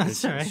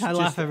 That's all right. I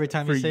laugh every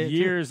time you say it. For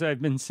years,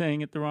 I've been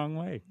saying it the wrong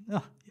way.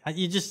 Oh,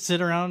 you just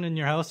sit around in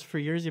your house for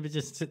years? You've been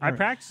just sitting I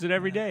practice it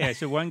every day. I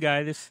said, one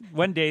day,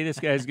 this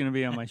guy's going to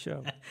be on my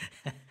show.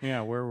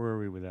 Yeah, where were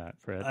we with that,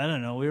 Fred? I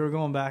don't know. We were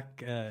going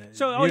back.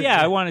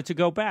 I wanted to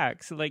go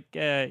back. So,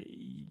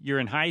 you're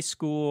in high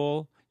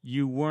school.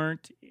 You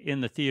weren't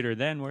in the theater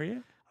then, were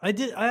you? I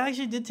did. I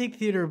actually did take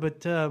theater,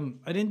 but I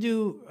didn't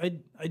do.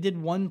 I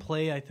did one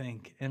play, I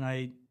think, and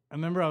I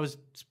remember I was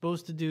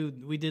supposed to do.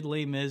 We did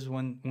Les Mis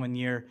one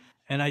year,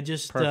 and I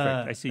just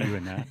perfect. I see you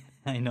in that.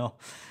 I know,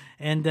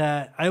 and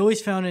I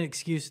always found an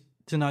excuse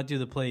to not do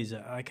the plays.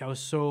 I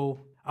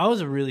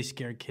was a really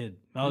scared kid.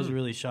 I was a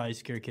really shy,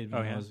 scared kid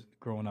when I was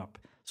growing up.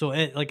 So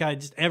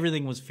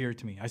everything was fear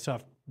to me. I saw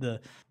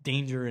the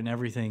danger and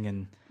everything,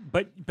 and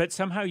but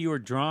somehow you were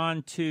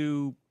drawn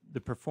to the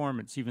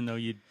performance, even though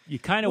you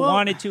kind of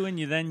wanted to, and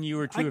you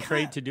were too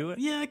afraid to do it.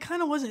 Yeah, I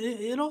kind of wasn't.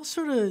 It all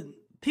sort of.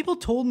 People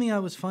told me I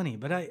was funny,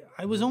 but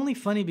I was only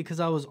funny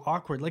because I was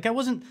awkward. Like I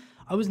was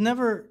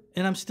never,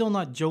 and I'm still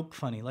not joke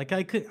funny. Like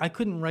I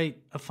couldn't write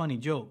a funny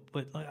joke,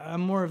 but I'm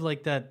more of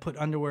like that. Put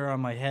underwear on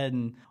my head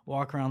and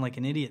walk around like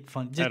an idiot.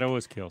 That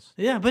always kills.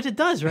 Yeah, but it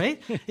does,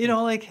 right?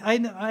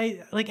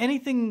 I like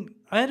anything.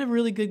 I had a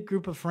really good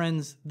group of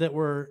friends that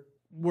were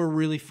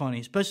really funny,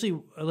 especially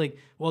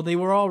they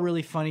were all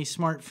really funny,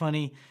 smart,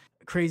 funny,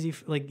 crazy,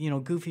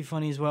 goofy,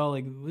 funny as well.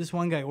 Like this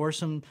one guy,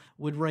 Orson,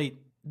 would write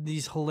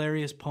these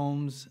hilarious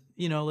poems,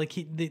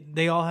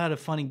 they all had a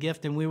funny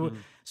gift, and we were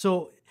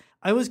so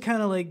I was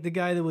kind of like the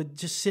guy that would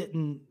just sit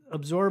and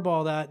absorb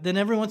all that. Then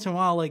every once in a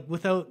while, I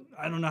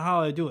don't know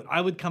how I would do it, I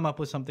would come up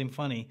with something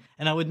funny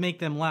and I would make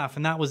them laugh,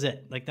 and that was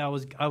it. I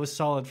was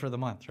solid for the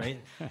month,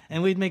 right?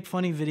 And we'd make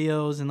funny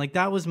videos, and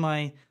that was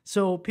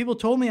so people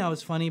told me I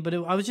was funny, but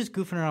I was just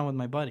goofing around with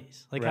my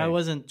buddies. Right. I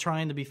wasn't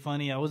trying to be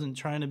funny. I wasn't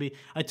trying to be.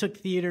 I took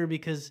theater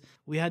because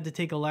we had to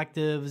take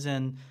electives,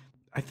 and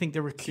I think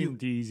there were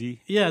cute,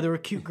 easy. Yeah, there were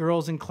cute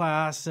girls in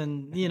class,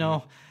 and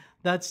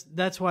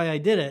that's why I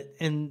did it.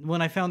 And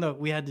when I found out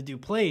we had to do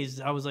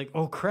plays, I was like,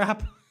 oh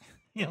crap,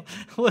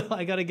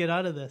 I got to get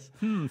out of this.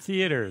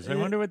 Theaters. I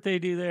wonder what they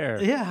do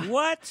there. Yeah.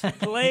 What?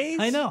 Plays?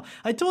 I know.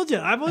 I told you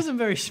I wasn't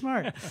very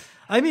smart.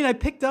 I mean, I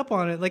picked up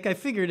on it, I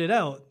figured it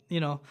out,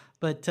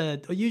 but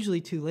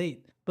usually too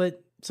late.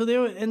 But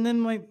so and then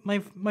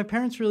my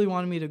parents really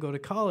wanted me to go to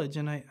college,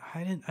 and I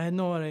had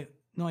no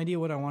idea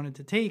what I wanted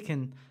to take,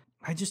 and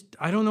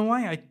I don't know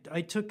why.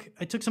 I took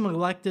some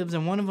electives,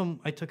 and one of them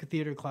I took a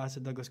theater class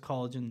at Douglas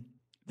College. And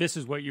this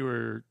is what you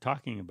were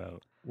talking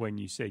about when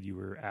you said you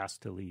were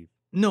asked to leave.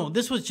 No,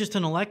 this was just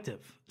an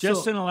elective. An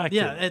elective?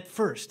 Yeah, at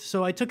first.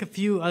 So I took a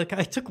few. I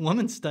took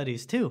women's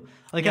studies too.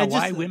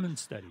 Why women's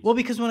studies? Well,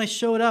 because when I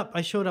showed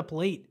up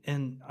late,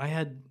 and I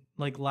had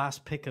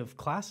last pick of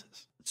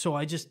classes. So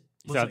I just.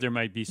 You thought there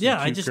might be some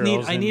cute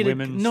girls in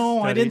women's No,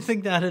 studies? I didn't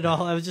think that at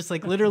all. I was just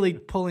literally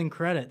pulling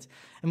credits.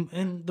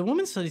 And the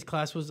women's studies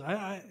class was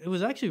it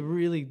was actually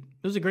really,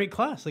 it was a great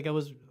class.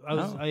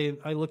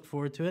 I looked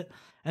forward to it.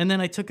 And then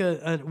I took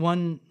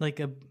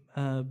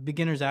a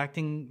beginner's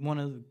acting, one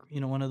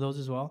of those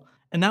as well.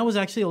 And that was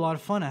actually a lot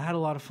of fun. I had a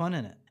lot of fun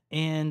in it.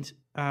 And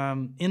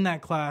in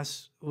that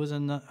class was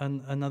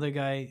another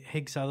guy,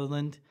 Hig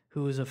Sutherland,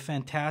 who is a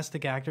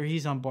fantastic actor.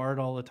 He's on Bard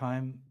all the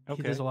time.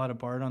 Okay. He does a lot of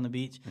Bard on the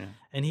beach. Yeah.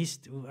 And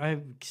I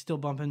still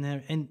bump in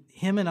there. And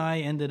him and I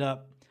ended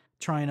up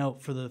trying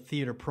out for the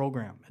theater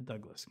program at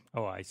Douglas.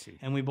 Oh, I see.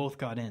 And we both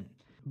got in.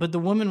 But the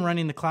woman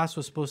running the class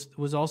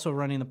was also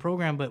running the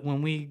program. But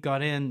when we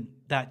got in,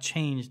 that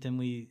changed, and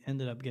we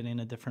ended up getting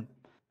a different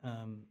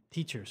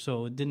teacher.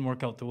 So it didn't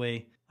work out the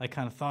way I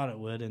kind of thought it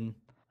would. And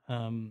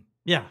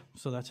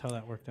so that's how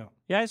that worked out.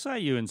 Yeah, I saw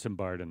you in some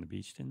Bard on the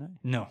beach, didn't I?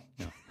 No.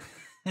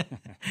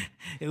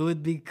 It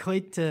would be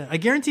quite. I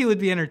guarantee it would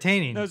be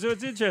entertaining. No, so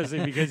it's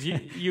interesting because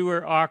you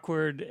were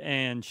awkward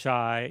and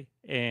shy,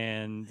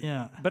 and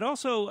but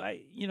also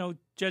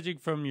judging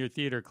from your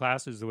theater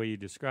classes, the way you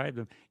describe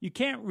them, you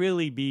can't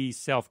really be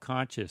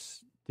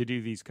self-conscious to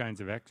do these kinds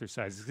of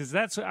exercises, because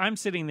that's I'm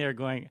sitting there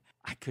going,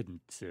 I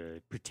couldn't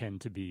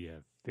pretend to be a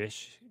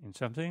fish in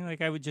something.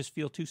 Like, I would just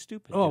feel too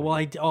stupid. Oh,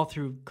 well, all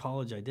through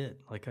college I did.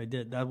 Like, I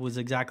did. That was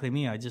exactly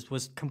me. I just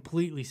was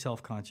completely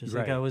self-conscious.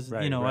 Like, I was,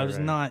 I was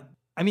not,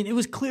 I mean, it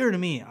was clear to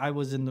me. I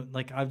was in the,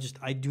 like,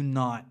 I do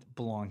not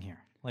belong here.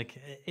 Like,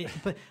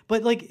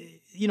 but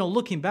like,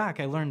 looking back,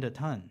 I learned a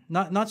ton.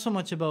 Not so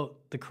much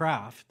about the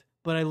craft,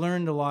 but I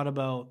learned a lot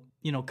about,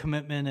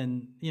 commitment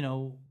and,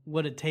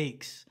 what it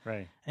takes.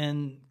 Right.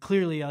 And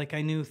clearly, like,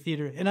 I knew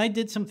theater, and I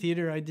did some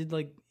theater. I did,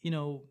 like,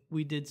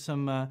 we did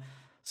some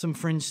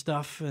fringe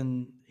stuff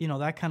and,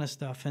 that kind of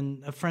stuff.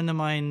 And a friend of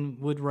mine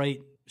would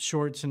write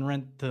shorts and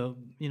rent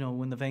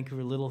when the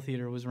Vancouver Little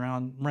Theater was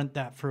around, rent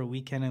that for a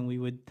weekend. And we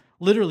would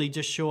literally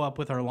just show up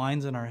with our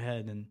lines in our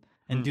head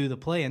and do the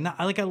play. And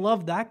I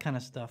love that kind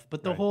of stuff.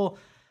 But the whole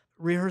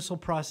rehearsal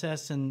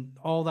process and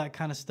all that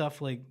kind of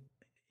stuff, like,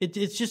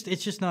 it's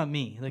just not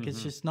me. Like,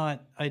 it's just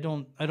not, I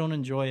don't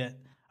enjoy it.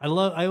 I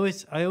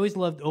always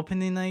loved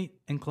opening night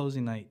and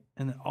closing night,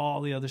 and all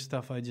the other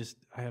stuff. I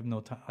have no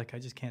time. Like, I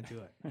just can't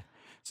do it.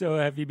 So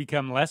have you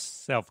become less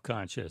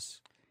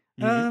self-conscious?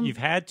 You've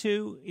had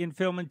to in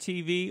film and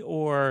TV,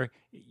 or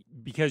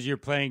because you're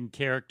playing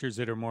characters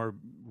that are more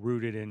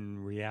rooted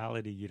in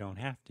reality, you don't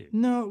have to?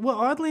 No. Well,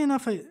 oddly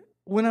enough,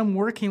 when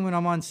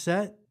I'm on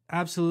set,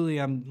 absolutely,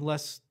 I'm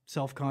less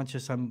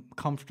self-conscious. I'm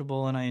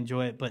comfortable and I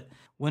enjoy it. But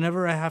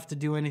whenever I have to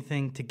do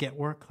anything to get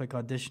work, like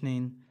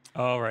auditioning,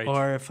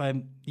 or if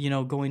I'm,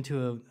 going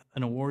to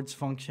an awards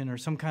function or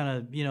some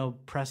kind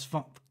of, press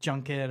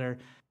junket or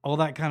all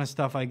that kind of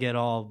stuff, I get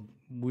all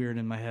weird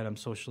in my head. I'm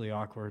socially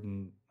awkward,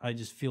 and I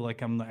just feel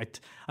like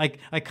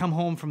I come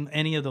home from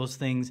any of those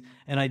things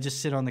and I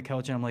just sit on the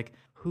couch and I'm like,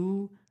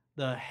 who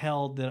the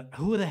hell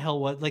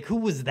was, like, who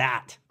was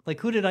that? Like,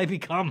 who did I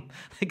become?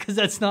 Because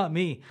that's not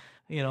me,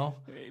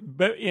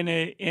 But in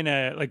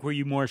a like, were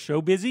you more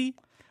show busy?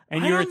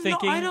 And you were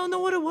thinking, I don't know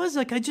what it was.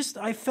 Like,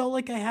 I felt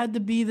like I had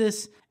to be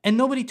this, and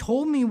nobody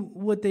told me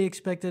what they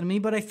expected of me,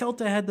 but I felt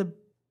I had to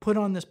put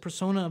on this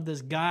persona of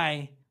this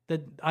guy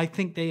that I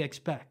think they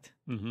expect.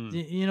 Mm-hmm.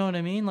 You know what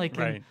I mean? Like,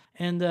 right.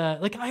 And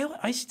like,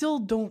 I still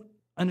don't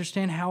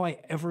understand how I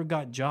ever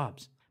got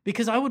jobs,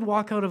 because I would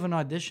walk out of an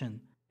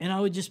audition and I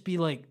would just be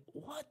like,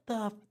 what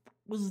the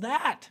was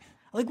that?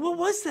 Like, what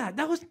was that?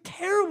 That was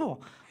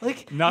terrible.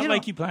 Like, not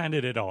like you planned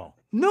it at all.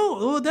 No,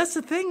 well, that's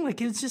the thing. Like,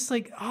 it's just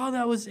like, oh,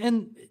 that was,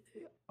 and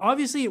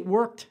obviously it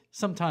worked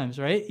sometimes,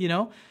 right?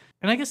 And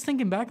I guess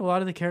thinking back, a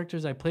lot of the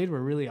characters I played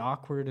were really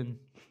awkward and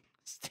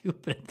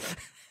stupid.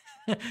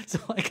 So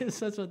I guess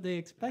that's what they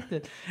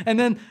expected. And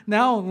then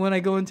now when I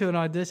go into an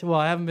audition, well,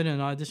 I haven't been in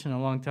an audition in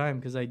a long time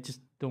because I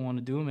just don't want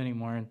to do them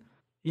anymore. And,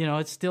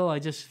 it's still, I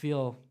just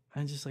feel,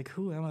 I'm just like,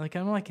 who am I? Like,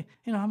 I'm like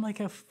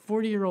a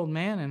 40-year-old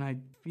man, and I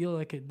feel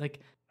like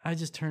I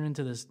just turn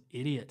into this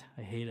idiot.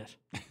 I hate it.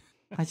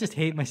 I just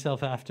hate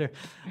myself after.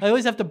 I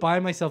always have to buy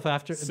myself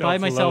after. I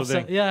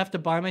have to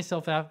buy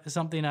myself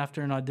something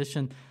after an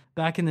audition.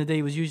 Back in the day,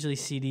 it was usually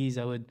CDs.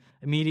 I would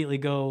immediately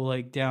go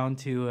like down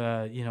to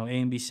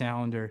A&B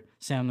Sound or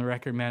Sam the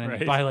Record Man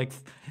and buy like,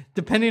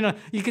 depending on,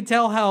 you could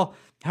tell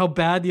how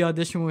bad the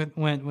audition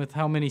went with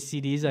how many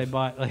CDs I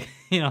bought. Like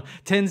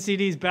 10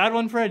 CDs. Bad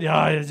one, Fred?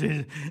 Oh,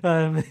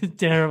 it's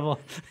terrible.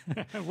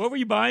 What were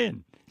you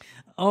buying?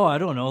 Oh, I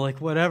don't know.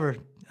 Like whatever.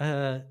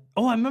 I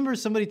remember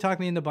somebody talked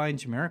me into buying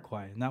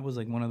Jamiroquai, and that was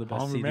like one of the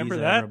best CDs remember I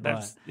that? ever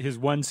bought. That's his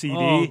one CD.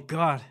 Oh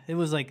God, it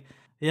was like,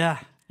 yeah.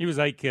 He was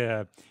like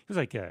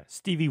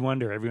Stevie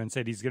Wonder. Everyone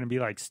said he's going to be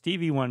like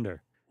Stevie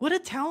Wonder. What a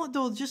talent,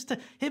 though! Just to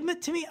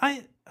admit to me,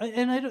 I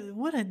don't.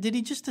 What did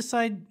he just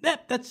decide?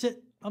 That's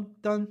it. I'm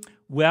done.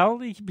 Well,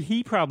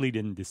 he probably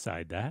didn't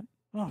decide that.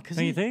 Oh, because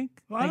you think?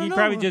 Well, he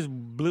probably just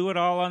blew it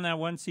all on that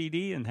one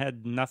CD and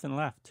had nothing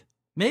left.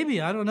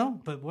 Maybe, I don't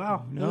know, but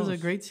wow, it was a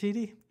great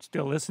CD.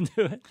 Still listen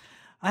to it?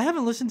 I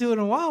haven't listened to it in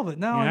a while, but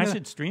now I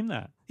should stream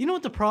that. You know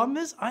what the problem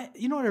is? I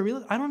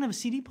don't have a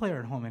CD player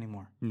at home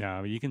anymore.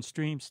 No, you can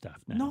stream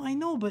stuff now. No, I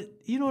know, but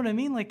you know what I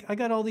mean? Like, I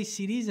got all these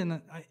CDs,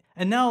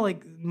 and now,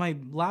 like, my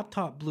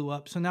laptop blew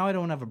up, so now I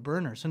don't have a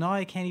burner. So now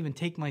I can't even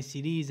take my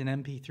CDs and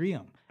MP3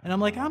 them. And I'm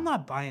like, I'm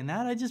not buying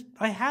that.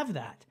 I have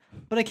that,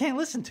 but I can't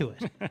listen to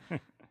it.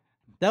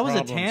 That was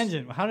a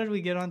tangent. How did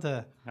we get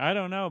onto? I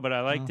don't know, but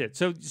I liked it.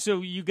 So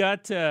you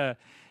got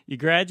you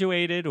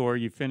graduated or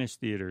you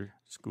finished theater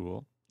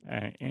school.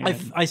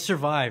 And I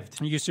survived.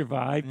 You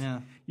survived.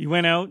 Yeah. You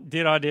went out,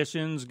 did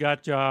auditions,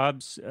 got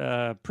jobs.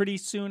 Pretty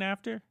soon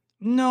after.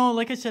 No,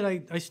 like I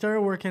said, I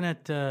started working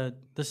at the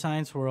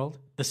Science World.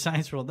 The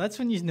Science World. That's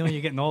when you know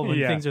you're getting old when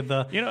things are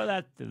the.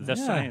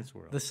 Science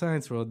World. The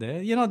Science World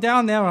there.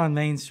 Down there on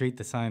Main Street,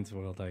 the Science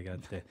World. I got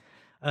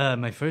there.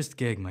 My first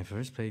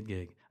paid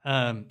gig.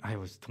 I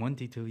was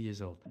 22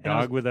 years old.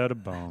 Dog without a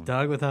bone.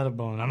 Dog without a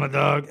bone. I'm a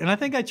dog. And I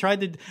think I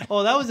tried to.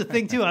 Oh, that was the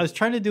thing too. I was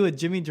trying to do a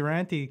Jimmy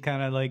Durante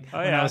kind of like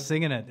when I was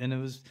singing it, and it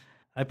was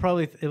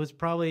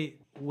probably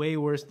way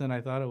worse than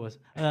I thought it was.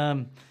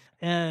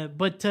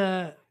 But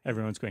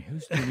everyone's going,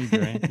 who's Jimmy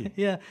Durante?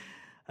 Yeah.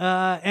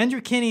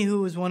 Andrew Kinney,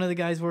 who was one of the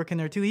guys working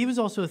there too, he was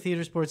also a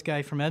theater sports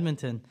guy from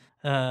Edmonton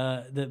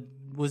that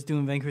was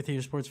doing Vancouver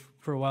Theater Sports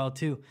for a while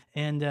too.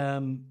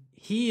 And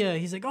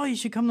he's like, oh, you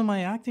should come to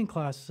my acting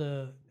class.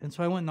 And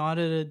so I went and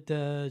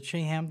audited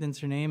Shay Hampton's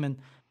her name, and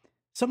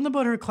something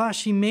about her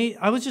class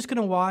I was just going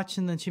to watch,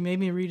 and then she made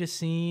me read a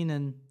scene,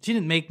 and she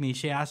didn't make me,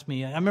 she asked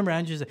me. I remember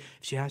Andrew's like,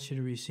 if she asked you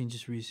to read a scene,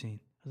 just read a scene.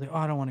 I was like, oh,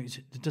 I don't want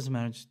to. It doesn't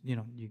matter. Just,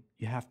 you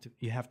have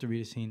to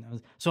read a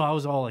scene. So I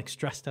was all like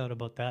stressed out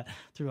about that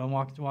through I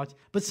walked to watch.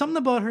 But something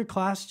about her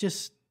class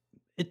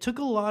it took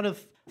a lot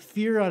of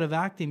fear out of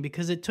acting,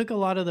 because it took a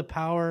lot of the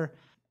power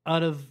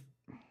out of,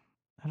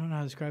 I don't know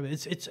how to describe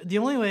it. It's the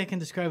only way I can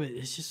describe it.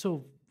 It's just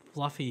so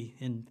fluffy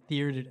and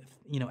theater,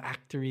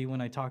 actory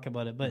when I talk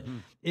about it. But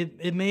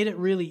it made it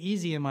really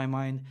easy in my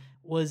mind.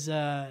 Was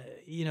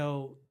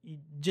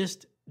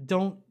just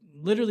don't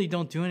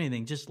do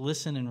anything. Just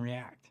listen and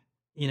react.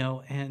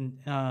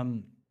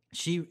 And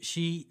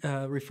she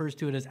refers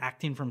to it as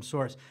acting from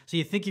source. So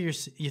you think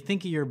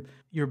of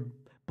your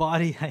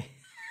body. I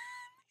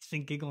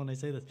think giggle when I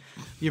say this.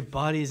 Your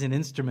body is an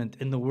instrument,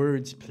 and the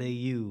words play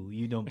you.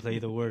 You don't play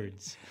the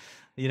words.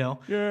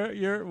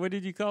 You're what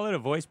did you call it? A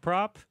voice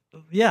prop?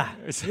 Yeah.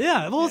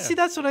 Well, see,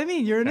 that's what I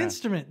mean. You're an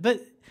instrument,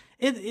 but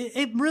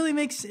it really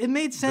made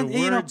sense.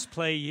 The words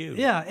play you.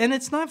 Yeah, and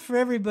it's not for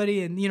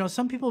everybody. And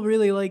some people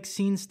really like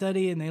scene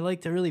study, and they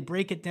like to really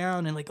break it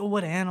down and like, oh,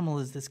 what animal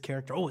is this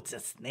character? Oh, it's a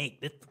snake.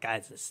 This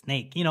guy's a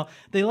snake.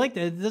 They like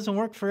that. It doesn't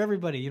work for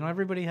everybody.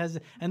 Everybody has,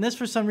 and this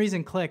for some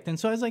reason clicked. And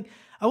so I was like,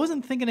 I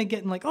wasn't thinking of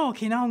getting like, oh,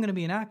 okay, now I'm going to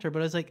be an actor, but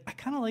I was like, I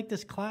kind of like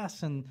this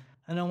class, and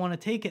I want to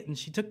take it. And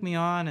she took me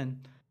on,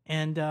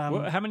 and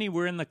how many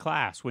were in the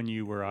class when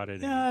you were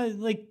auditing?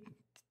 Like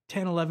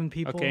 10, 11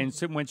 people. Okay, and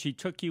so when she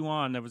took you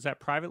on, was that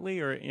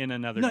privately or in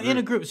another group? No, in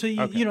a group. So,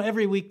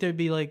 every week there'd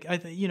be like,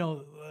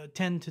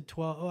 10 to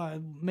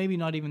 12, maybe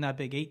not even that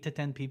big, 8 to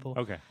 10 people.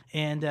 Okay.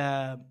 And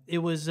it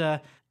was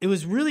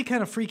really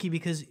kind of freaky,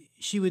 because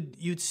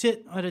you'd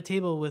sit at a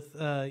table with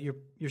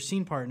your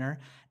scene partner,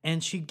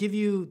 and she'd give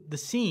you the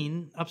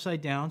scene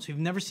upside down, so you've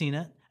never seen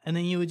it, and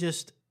then you would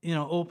just,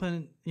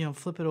 open,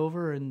 flip it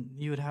over, and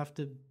you would have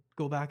to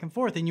go back and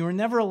forth, and you were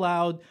never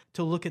allowed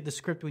to look at the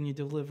script when you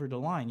delivered a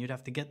line. You'd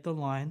have to get the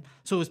line.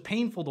 So it was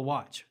painful to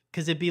watch,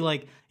 because it'd be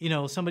like,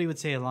 somebody would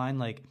say a line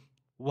like,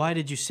 why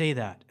did you say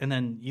that? And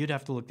then you'd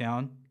have to look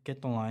down,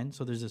 get the line.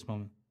 So there's this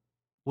moment,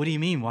 what do you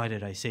mean, why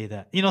did I say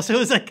that? So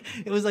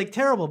it was like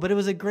terrible, but it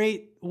was a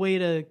great way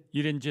to...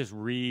 You didn't just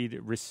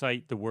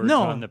recite the words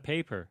on the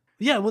paper.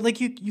 Yeah, well, like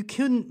you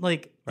couldn't,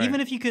 like, right.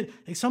 Even if you could,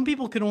 like, some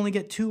people could only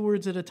get 2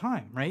 words at a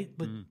time, right?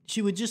 But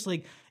she would just,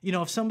 like,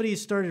 if somebody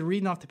started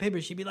reading off the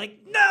paper, she'd be like,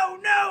 no,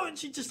 and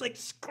she'd just, like,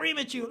 scream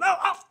at you, no,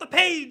 off the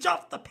page.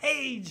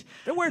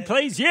 The word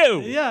plays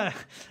you. Yeah,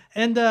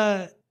 and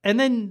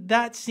then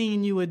that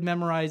scene you would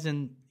memorize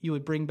and you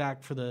would bring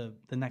back for the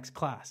next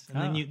class,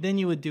 and then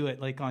you would do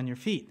it, like, on your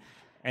feet.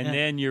 And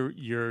then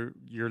you're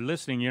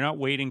listening. You're not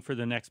waiting for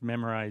the next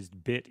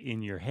memorized bit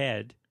in your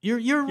head. You're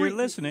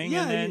listening.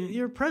 Yeah, and then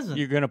you're present.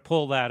 You're going to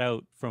pull that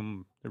out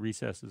from the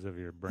recesses of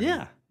your brain.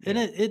 Yeah. And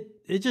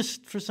it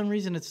just, for some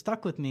reason, it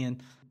stuck with me,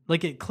 and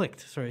like it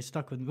clicked. Sorry, it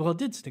stuck with me. Well, it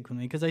did stick with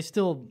me, because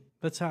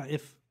that's how,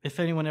 if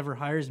anyone ever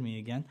hires me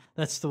again,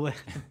 that's the way,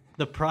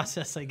 the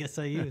process I guess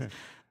I use.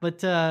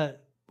 But where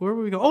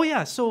were we going? Oh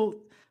yeah, so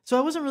I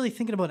wasn't really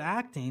thinking about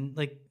acting.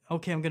 Like,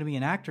 okay, I'm going to be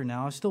an actor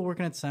now. I was still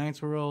working at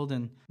Science World,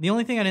 and the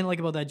only thing I didn't like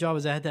about that job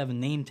was I had to have a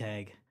name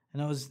tag.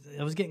 And I was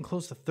getting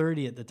close to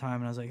 30 at the time,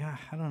 and I was like,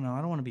 I don't know.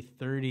 I don't want to be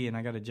 30 and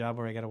I got a job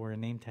where I got to wear a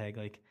name tag.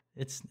 Like,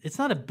 it's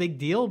not a big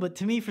deal, but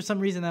to me, for some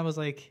reason, that was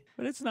like...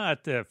 But it's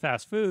not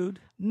fast food.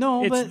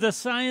 No, it's the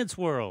Science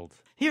World.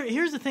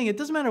 Here's the thing. It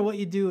doesn't matter what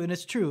you do, and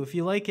it's true. If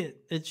you like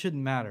it, it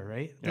shouldn't matter,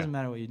 right? It doesn't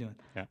matter what you're doing.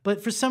 Yeah.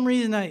 But for some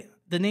reason,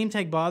 the name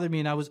tag bothered me,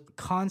 and I was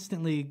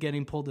constantly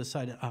getting pulled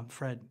aside.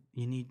 Fred,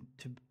 you need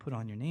to put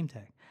on your name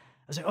tag.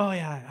 I was like, oh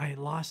yeah, I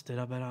lost it.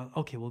 But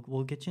okay,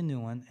 we'll get you a new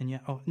one. And yeah,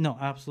 oh no,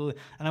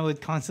 absolutely. And I would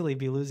constantly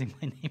be losing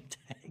my name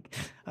tag.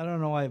 I don't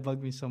know why it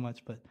bugged me so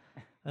much, but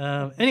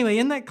anyway,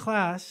 in that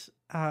class,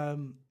 there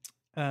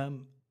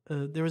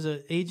was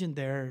an agent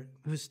there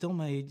who's still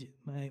my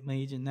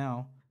agent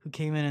now, who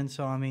came in and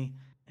saw me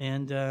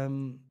and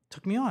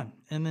took me on,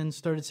 and then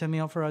started sending me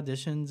out for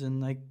auditions,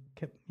 and I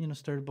kept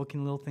started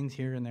booking little things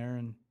here and there,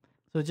 and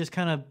so it just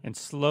kind of... And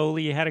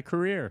slowly you had a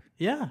career.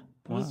 Yeah,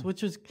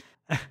 which was...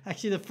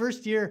 Actually, the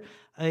first year,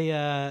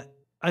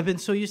 I've been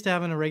so used to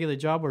having a regular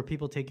job where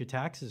people take your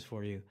taxes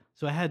for you.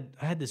 So I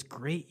had this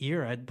great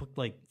year. I had booked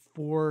like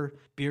 4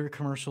 beer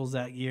commercials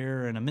that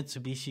year and a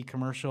Mitsubishi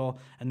commercial,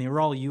 and they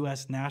were all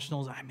U.S.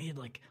 nationals. I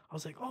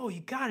was like, oh, you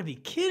got to be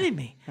kidding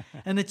me.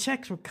 And the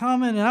checks were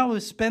coming, and I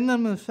was spending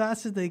them as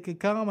fast as they could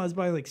come. I was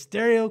buying like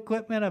stereo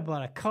equipment. I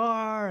bought a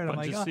car, and I'm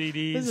like,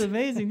 CDs. This is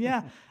amazing.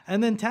 Yeah.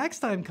 And then tax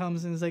time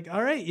comes, and it's like,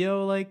 all right,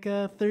 like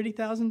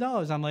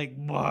 $30,000. I'm like,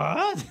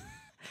 what?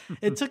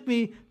 It took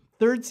me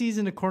 3rd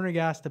season of Corner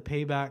Gas to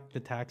pay back the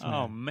tax man.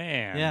 Oh,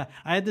 man. Yeah.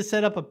 I had to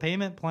set up a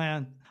payment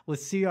plan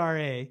with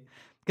CRA,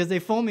 because they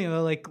phoned me. They're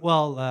like,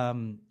 well,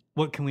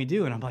 what can we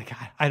do? And I'm like,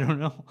 I don't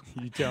know.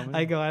 You tell me.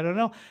 I go, I don't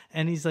know.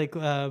 And he's like,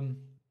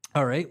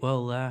 all right,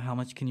 well, how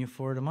much can you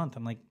afford a month?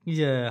 I'm like,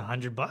 yeah,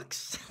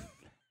 $100.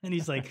 And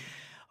he's like,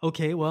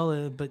 okay,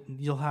 well, but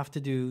you'll have to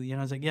do, I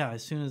was like, yeah,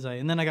 as soon as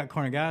and then I got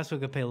Corner Gas, so I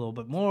could pay a little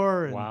bit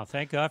more. And, wow,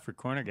 thank God for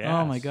Corner Gas.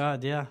 oh my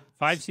God, yeah.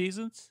 5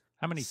 seasons?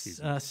 How many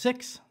seasons?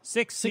 6.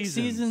 6 6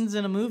 seasons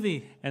in a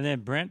movie. And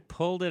then Brent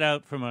pulled it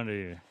out from under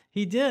you.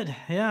 He did,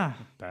 yeah.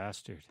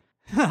 Bastard.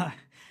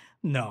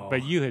 No.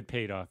 But you had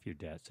paid off your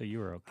debt, so you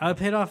were okay. I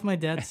paid off my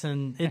debts,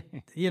 and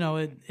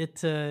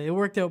it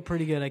worked out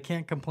pretty good. I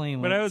can't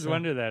complain. But I always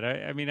wonder that.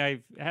 I mean,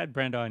 I've had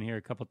Brent on here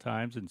a couple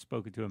times and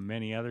spoken to him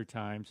many other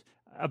times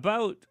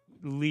about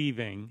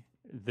leaving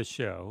the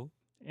show,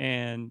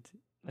 and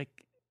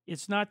like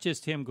it's not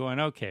just him going,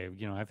 okay,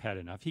 I've had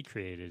enough. He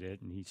created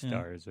it and he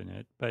stars in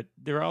it, but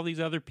there are all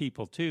these other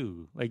people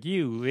too, like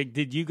you. Like,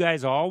 did you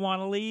guys all want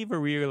to leave, or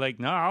were you like,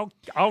 no,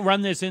 I'll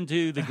run this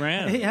into the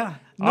ground? Yeah,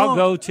 I'll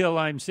go till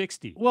I'm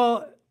 60.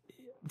 Well,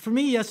 for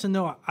me, yes and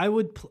no. I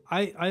would.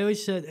 I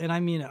always said, and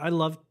I mean, I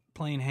loved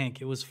playing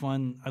Hank. It was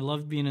fun. I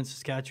loved being in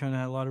Saskatchewan.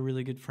 I had a lot of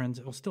really good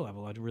friends. I'll still have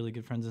a lot of really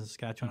good friends in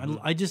Saskatchewan.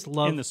 Mm-hmm. I just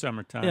love in the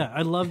summertime. Yeah,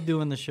 I loved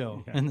doing the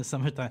show in the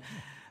summertime.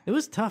 It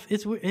was tough.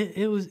 It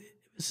was.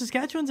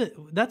 Saskatchewan's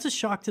that's a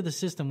shock to the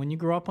system when you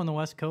grow up on the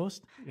West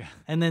Coast. Yeah.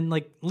 And then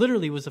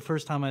literally was the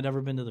first time I'd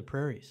ever been to the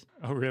prairies.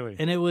 Oh, really?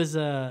 And it was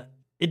it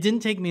didn't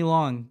take me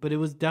long, but it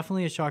was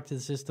definitely a shock to the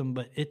system.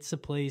 But it's a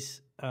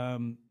place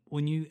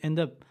when you end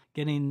up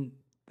getting,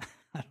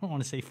 I don't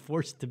want to say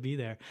forced to be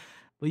there,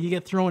 but you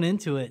get thrown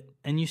into it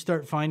and you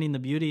start finding the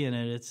beauty in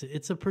it.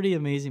 It's a pretty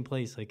amazing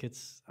place. Like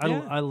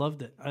I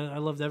loved it. I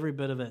loved every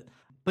bit of it.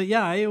 But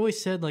yeah, I always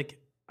said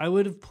I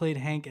would have played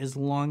Hank as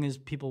long as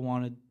people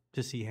wanted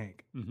to see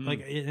Hank.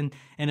 Mm-hmm.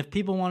 And if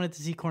people wanted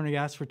to see Corner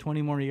Gas for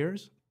 20 more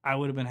years, I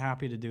would have been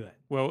happy to do it.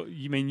 Well,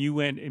 you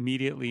went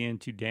immediately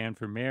into Dan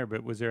for Mayor,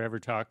 but was there ever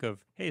talk of,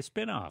 hey, a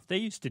spinoff? They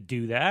used to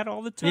do that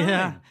all the time.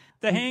 Yeah.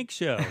 The Hank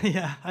Show.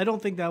 Yeah, I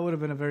don't think that would have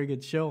been a very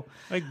good show.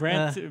 Like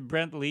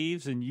Brent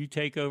leaves and you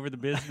take over the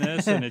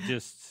business and it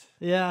just...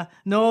 Yeah.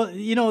 No,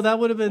 that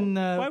would have been...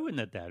 why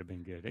wouldn't that have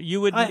been good?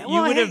 You would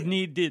have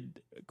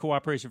needed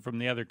cooperation from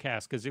the other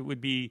cast because it would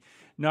be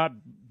not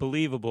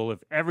believable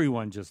if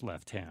everyone just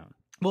left town.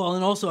 Well,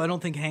 and also, I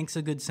don't think Hank's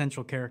a good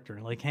central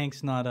character. Like,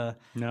 Hank's not a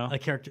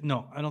character.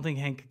 No, I don't think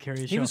Hank could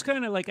carry a show. He was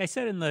kind of like I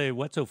said in the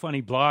What's So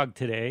Funny blog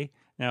today,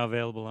 now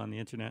available on the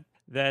internet,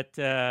 that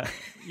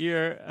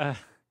you're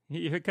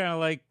kind of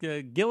like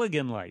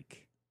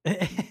Gilligan-like.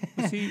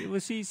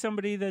 Was he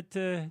somebody that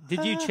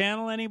did you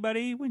channel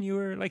anybody when you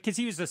were like? Because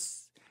he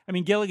was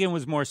Gilligan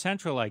was more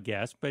central, I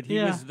guess, but he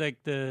was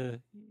like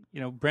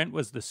Brent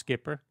was the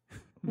skipper.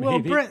 Well,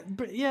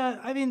 Brent, yeah.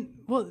 I mean,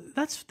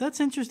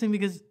 that's interesting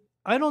because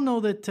I don't know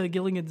that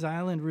Gilligan's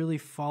Island really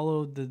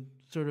followed the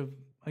sort of,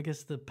 I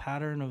guess, the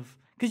pattern of...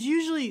 Because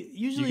usually...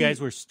 You guys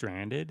were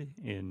stranded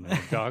in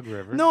Dog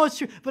River. No, it's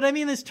true. But I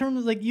mean, this term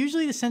is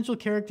usually the central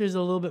character is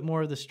a little bit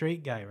more of the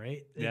straight guy,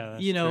 right? Yeah,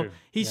 that's true.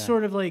 He's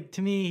sort of like,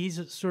 to me,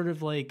 he's sort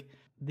of like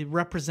the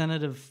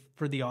representative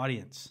for the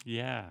audience.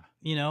 Yeah.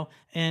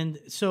 And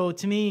so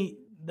to me,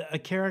 a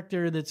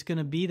character that's going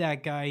to be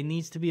that guy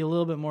needs to be a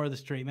little bit more of the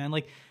straight man.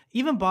 Like,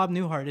 even Bob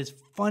Newhart, as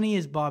funny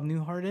as Bob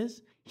Newhart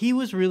is, he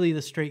was really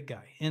the straight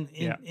guy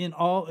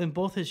in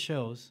both his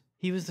shows.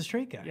 He was the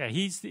straight guy. Yeah,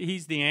 he's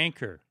the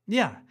anchor.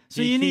 Yeah,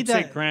 so you need that.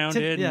 Keeps it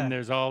grounded, and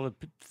there's all the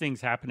things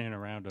happening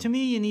around him. To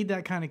me, you need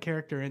that kind of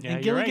character. And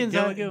Gilligan's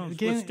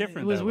was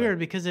different. It was weird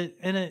because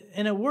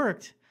it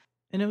worked,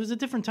 and it was a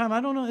different time.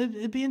 I don't know.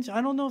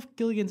 I don't know if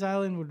Gilligan's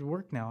Island would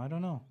work now. I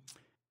don't know.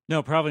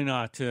 No, probably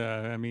not.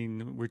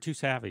 We're too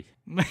savvy.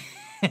 We're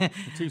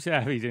too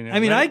savvy to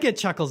know. I get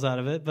chuckles out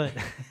of it, but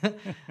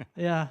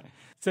yeah.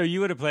 So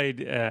you would have played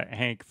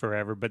Hank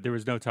forever, but there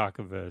was no talk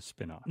of a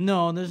spinoff.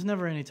 No, there's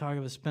never any talk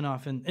of a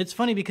spinoff. And it's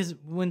funny because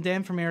when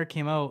Dan from Air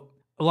came out,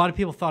 a lot of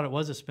people thought it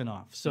was a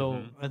spinoff.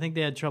 So I think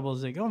they had trouble.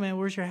 It's like, oh man,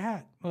 where's your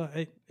hat? Well,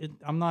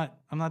 I'm not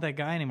that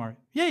guy anymore.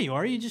 Yeah, you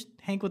are. You just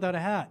Hank without a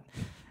hat.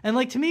 And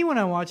like to me, when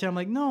I watch it, I'm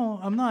like, no,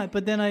 I'm not.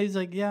 But then I was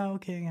like, yeah,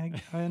 okay,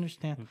 I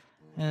understand.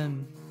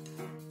 And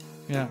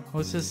yeah,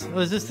 what's this? Oh,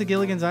 is this the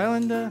Gilligan's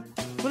Island?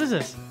 What is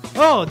this?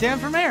 Oh, Dan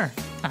from Air.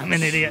 I'm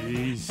an idiot.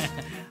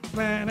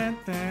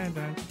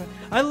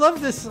 I love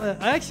this.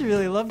 I actually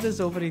really love this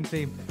opening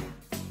theme.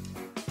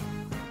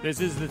 This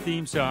is the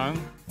theme song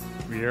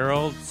for your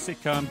old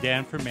sitcom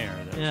Dan from Air.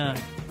 Yeah.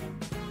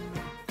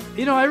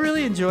 Right. I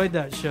really enjoyed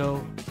that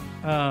show.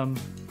 Yeah,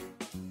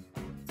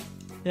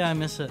 I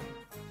miss it.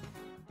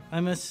 I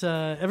miss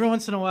every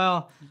once in a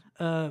while.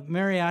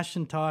 Mary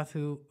Ashton Toth,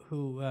 who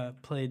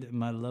played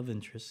my love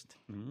interest,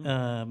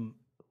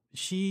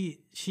 she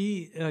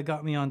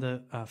got me on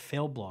the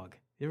Fail blog.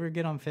 You ever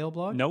get on Fail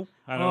blog? Nope,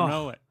 I don't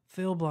know it.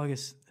 Fail blog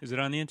is it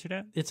on the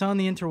internet? It's on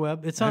the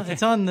interweb. It's on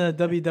the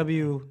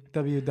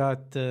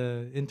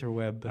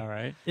www.interweb. All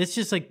right. It's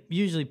just like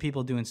usually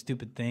people doing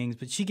stupid things,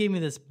 but she gave me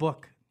this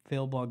book,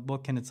 Fail blog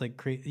book, and it's like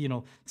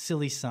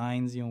silly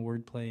signs,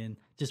 wordplay and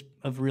just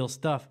of real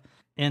stuff.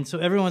 And so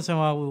every once in a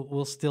while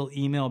we'll still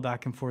email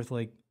back and forth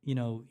like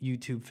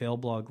YouTube fail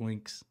blog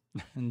links,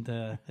 and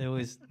it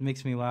always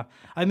makes me laugh.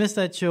 I miss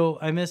that show.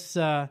 I miss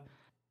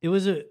it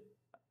was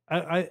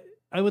I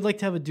would like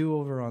to have a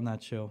do-over on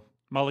that show.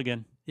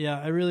 Mulligan. Yeah,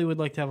 I really would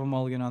like to have a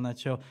mulligan on that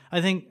show.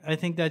 I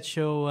think that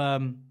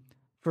show,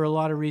 for a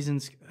lot of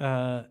reasons,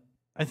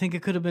 I think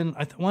it could have been.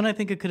 I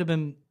think it could have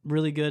been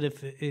really good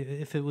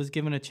if it was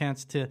given a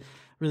chance to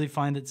really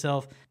find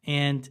itself.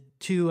 And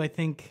two, I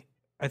think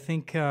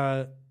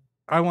I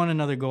want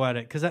another go at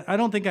it, because I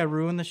don't think I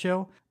ruined the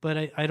show, but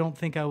I don't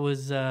think I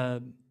was,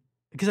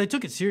 because I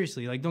took it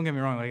seriously. Like, don't get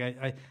me wrong.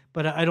 Like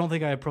but I don't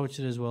think I approached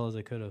it as well as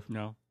I could have.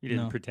 No, you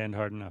didn't pretend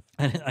hard enough.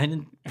 I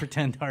didn't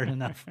pretend hard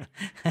enough.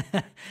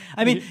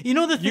 I mean,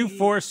 the thing, you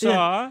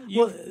foresaw.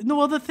 Yeah,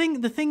 well, the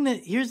thing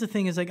that here's the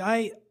thing is, like,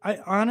 I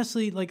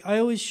honestly, like, I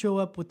always show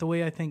up with the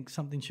way I think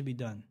something should be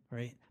done,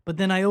 right? But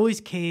then I always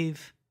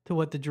cave to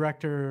what the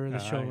director or the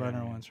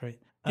showrunner wants, right?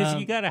 Because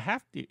you gotta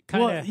have to.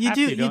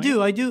 You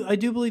do. I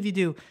do believe you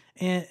do,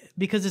 and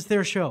because it's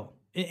their show.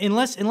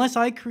 Unless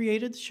I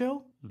created the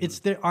show, it's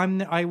their.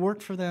 I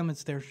work for them.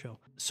 It's their show.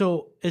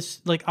 So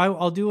it's like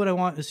I'll do what I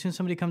want as soon as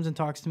somebody comes and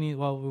talks to me.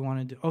 Well, we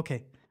want to do.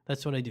 Okay,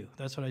 that's what I do.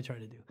 That's what I try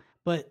to do.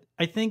 But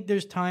I think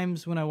there's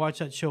times when I watch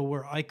that show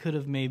where I could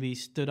have maybe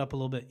stood up a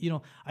little bit.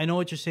 I know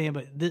what you're saying,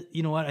 but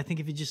you know what? I think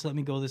if you just let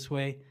me go this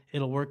way,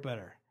 it'll work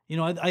better.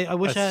 I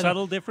wish I had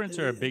subtle difference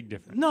or a big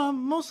difference. No,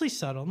 mostly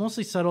subtle.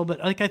 But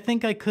like I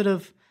think I could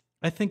have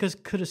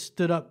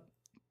stood up.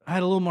 I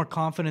had a little more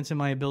confidence in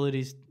my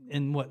abilities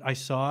in what I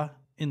saw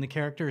in the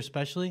character,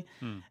 especially.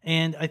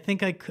 And I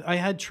think I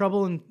had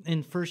trouble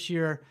in first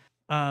year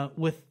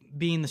with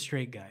being the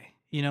straight guy.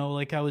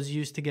 Like I was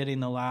used to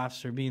getting the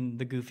laughs or being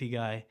the goofy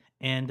guy.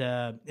 And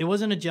it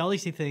wasn't a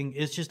jealousy thing.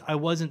 It's just I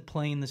wasn't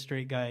playing the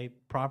straight guy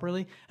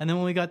properly. And then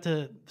when we got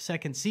to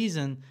second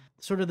season,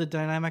 sort of the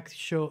dynamic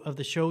of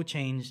the show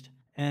changed.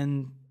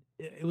 And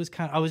it was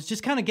I was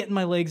just kind of getting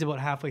my legs about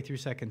halfway through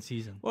second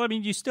season. Well, I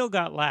mean, you still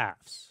got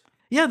laughs.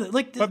 Yeah,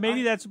 but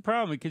maybe that's a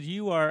problem, because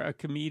you are a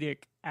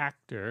comedic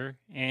actor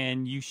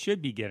and you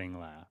should be getting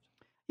laughs.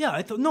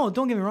 Yeah, no,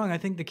 don't get me wrong. I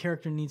think the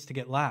character needs to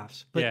get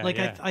laughs, but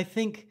I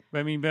think.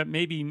 I mean, but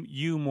maybe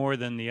you more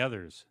than the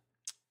others.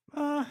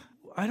 I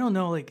don't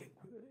know. Like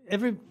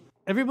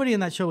everybody in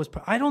that show was.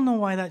 I don't know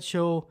why that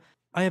show.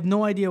 I have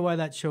no idea why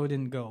that show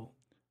didn't go.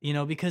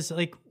 Because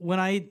like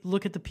when I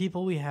look at the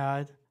people we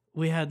had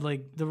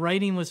like the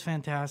writing was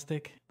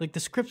fantastic. Like the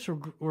scripts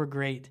were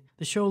great.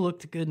 The show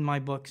looked good in my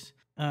books.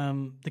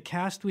 The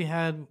cast we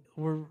had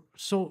were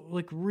so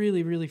like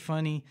really, really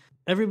funny.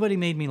 Everybody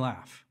made me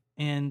laugh,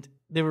 and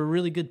they were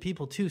really good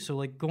people too. So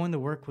like going to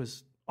work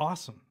was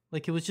awesome.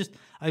 Like it was just,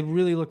 I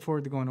really look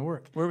forward to going to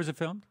work. Where was it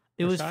filmed?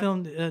 It was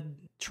filmed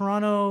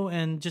Toronto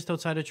and just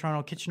outside of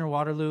Toronto,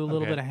 Kitchener-Waterloo, a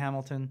little bit of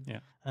Hamilton.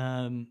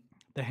 Yeah.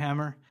 The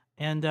Hammer.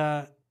 And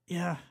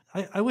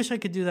I wish I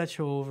could do that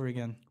show over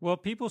again. Well,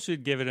 people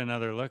should give it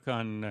another look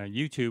on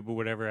YouTube or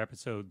whatever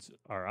episodes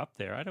are up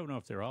there. I don't know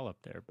if they're all up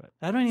there, but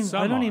I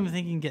don't even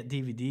think you can get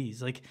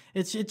DVDs. Like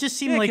it just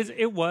seemed like because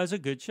it was a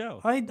good show.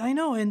 I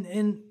know,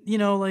 and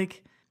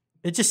like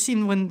it just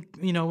seemed when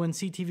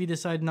CTV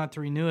decided not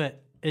to renew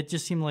it, it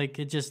just seemed like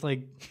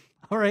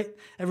all right,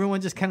 everyone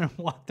just kind of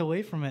walked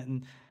away from it,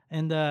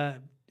 and I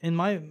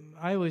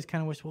always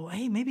kind of wish, well,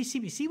 hey, maybe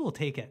CBC will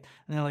take it,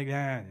 and they're like,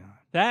 no.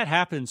 That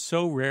happens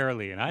so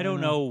rarely, and I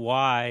don't know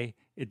why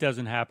it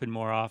doesn't happen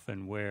more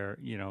often. Where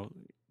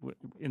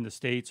in the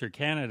States or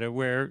Canada,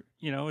 where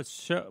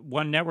it's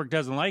one network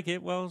doesn't like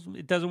it, well,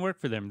 it doesn't work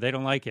for them. They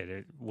don't like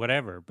it,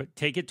 whatever. But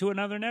take it to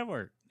another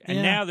network,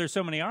 and now there's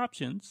so many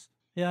options.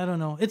 Yeah, I don't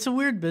know. It's a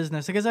weird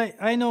business because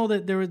I know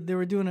that they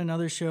were doing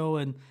another show,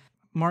 and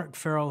Mark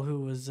Farrell,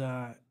 who was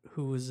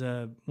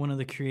one of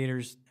the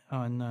creators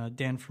on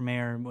Dan for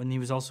Mayor, when he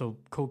was also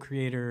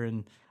co-creator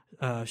and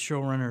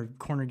showrunner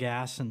Corner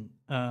Gas, and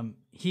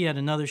he had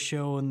another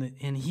show,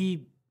 and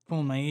he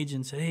phoned my agent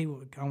and said, hey,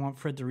 I want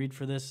Fred to read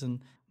for this, and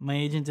my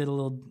agent did a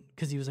little,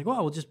 because he was like,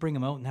 well, we'll just bring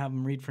him out and have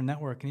him read for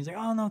network, and he's like,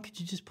 oh no, could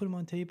you just put him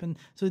on tape? And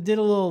so it did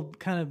a little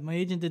my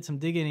agent did some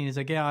digging, and he's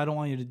like, yeah, I don't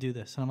want you to do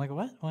this, and I'm like,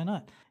 what? Why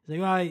not? He's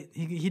like, well,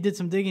 he did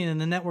some digging, and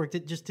the network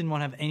just didn't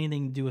want to have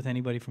anything to do with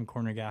anybody from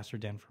Corner Gas or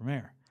Dan for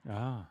Mayor.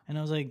 And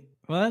I was like,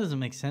 well, that doesn't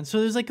make sense. So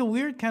there's like a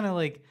weird kind of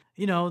like,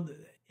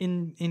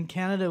 in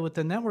Canada with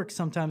the network,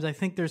 sometimes I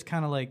think there's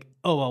kind of like,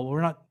 oh, well,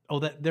 we're not,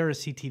 that they're a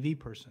CTV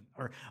person,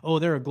 or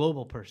they're a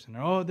Global person,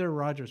 or they're a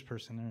Rogers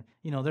person,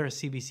 or they're a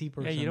CBC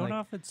person. Yeah, you don't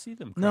often see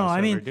them. No,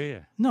 I mean, do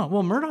you? No.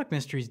 Well, Murdoch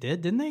Mysteries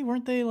did, didn't they?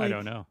 Weren't they like? I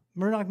don't know.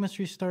 Murdoch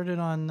Mysteries started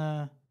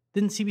on.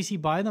 Didn't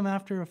CBC buy them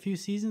after a few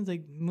seasons?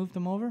 They moved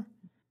them over.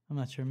 I'm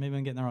not sure. Maybe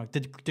I'm getting that wrong.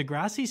 Did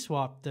Degrassi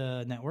swapped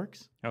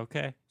networks?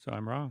 Okay, so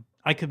I'm wrong.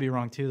 I could be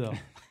wrong too, though.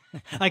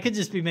 I could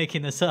just be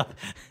making this up.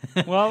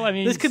 Well, I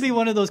mean, this could be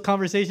one of those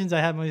conversations I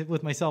had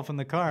with myself in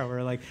the car,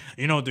 where like,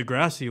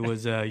 Degrassi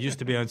was used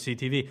to be on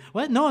CTV.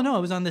 What? No,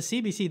 it was on the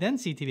CBC, then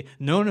CTV.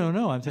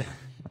 No.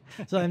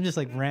 So I'm just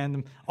like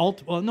random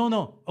alt. Well,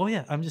 no. Oh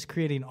yeah, I'm just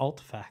creating alt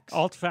facts.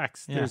 Alt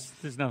facts. Yeah.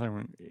 There's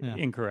nothing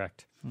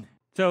incorrect.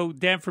 So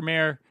Dan for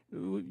Mayor,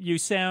 you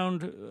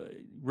sound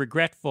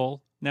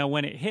regretful Now,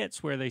 when it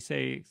hits where they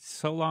say,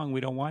 so long,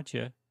 we don't want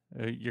you,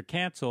 you're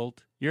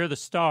canceled, you're the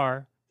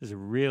star, does it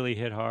really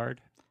hit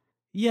hard?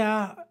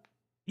 Yeah.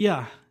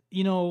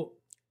 You know,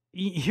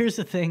 here's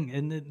the thing,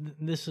 and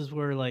this is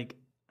where, like,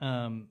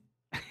 Dan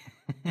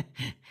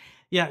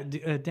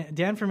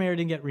for Mayor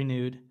didn't get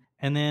renewed.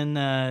 And then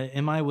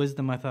in my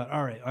wisdom, I thought,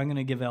 all right, I'm going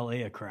to give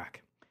LA a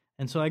crack.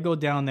 And so I go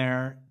down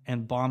there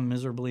and bomb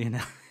miserably in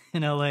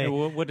LA.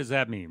 What does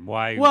that mean?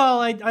 Why? Well,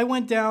 I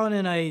went down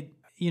and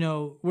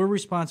we're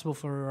responsible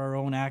for our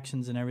own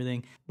actions and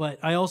everything. But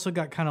I also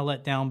got kind of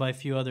let down by a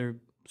few other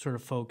sort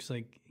of folks.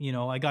 Like,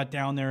 I got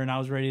down there and I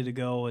was ready to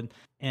go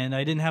and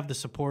I didn't have the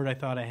support I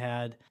thought I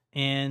had.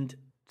 And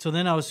so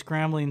then I was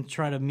scrambling to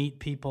try to meet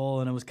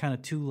people and it was kind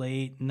of too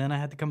late. And then I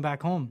had to come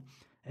back home.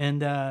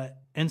 And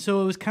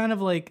so it was kind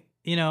of like,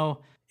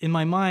 in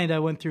my mind, I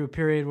went through a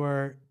period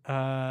where,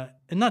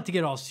 and not to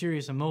get all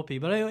serious and mopey,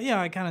 but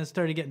I kind of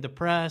started getting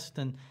depressed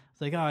and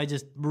it's like, I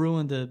just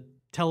ruined a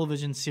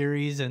television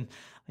series and,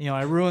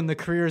 I ruined the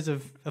careers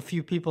of a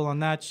few people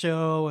on that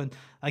show and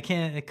I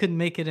couldn't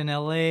make it in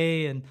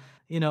LA and,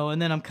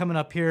 and then I'm coming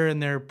up here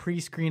and they're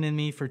pre-screening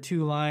me for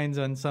 2 lines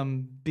on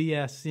some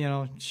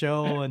BS,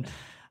 show and,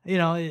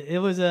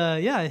 it was,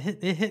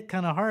 it hit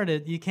kind of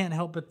hard. You can't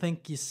help but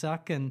think you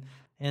suck and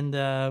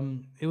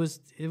it was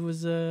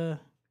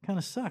kind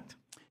of sucked.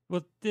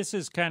 Well, this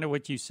is kind of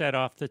what you said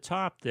off the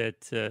top,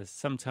 that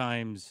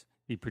sometimes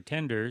the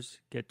pretenders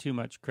get too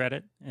much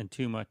credit and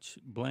too much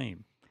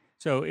blame.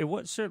 So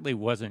it certainly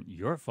wasn't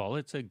your fault.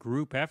 It's a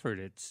group effort.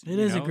 It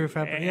is a group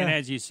effort, and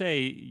as you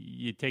say,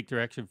 you take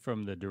direction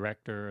from the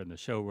director and the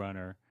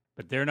showrunner,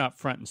 but they're not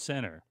front and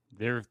center.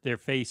 Their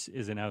face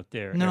isn't out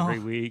there every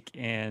week,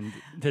 and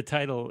the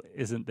title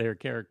isn't their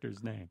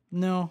character's name.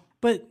 No,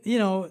 but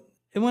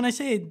and when I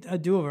say a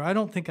do-over, I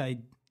don't think I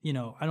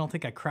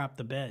crapped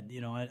the bed,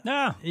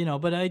 No.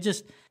 But I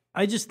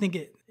just think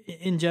it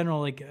in general,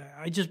 like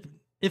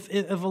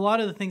if a lot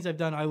of the things I've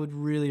done, I would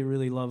really,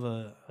 really love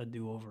a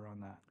do-over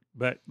on that.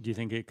 But do you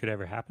think it could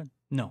ever happen?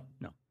 No,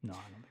 I don't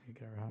think it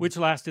could ever happen. Which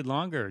lasted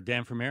longer,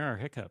 Dan for Mayor or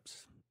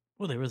Hiccups?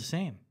 Well, they were the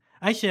same.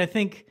 Actually, I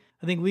think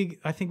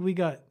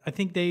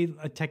they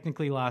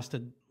technically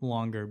lasted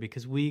longer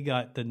because we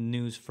got the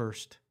news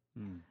first.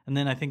 And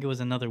then I think it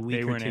was another week or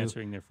 2. They weren't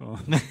answering their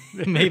phones.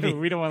 Maybe.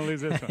 We don't want to lose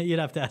this one. You'd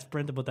have to ask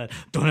Brent about that.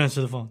 Don't answer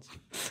the phones.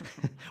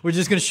 We're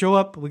just going to show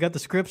up. We got the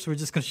scripts. We're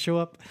just going to show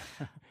up.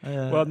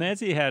 Well,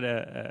 Nancy had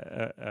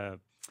a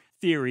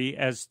theory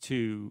as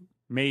to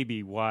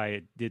maybe why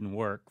it didn't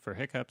work for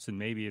Hiccups, and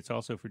maybe it's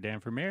also for Dan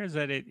for Mayor, is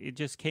that it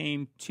just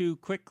came too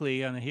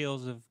quickly on the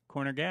heels of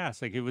Corner Gas.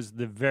 Like, it was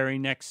the very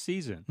next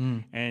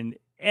season. And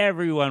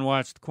everyone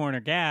watched Corner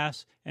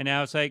Gas, and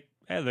now it's like,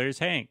 hey, there's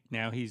Hank.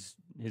 Now his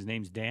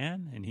name's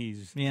Dan, and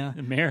he's the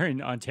mayor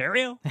in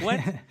Ontario? What?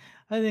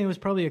 I think it was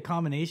probably a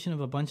combination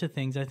of a bunch of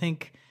things. I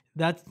think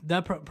that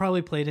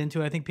probably played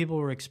into it. I think people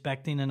were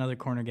expecting another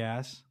Corner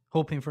Gas,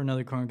 hoping for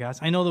another Corner Gas.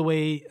 I know the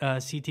way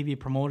CTV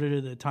promoted it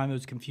at the time, it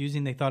was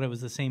confusing. They thought it was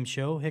the same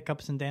show,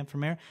 Hiccups and Dan for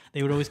Mayor.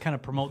 They would always kind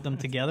of promote them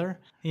together,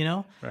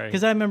 Right.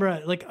 Because I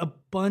remember like a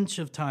bunch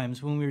of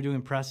times when we were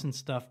doing press and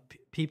stuff,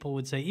 people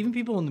would say, even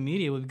people in the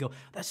media would go,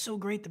 "That's so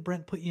great that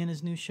Brent put you in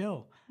his new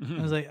show." I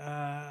was like,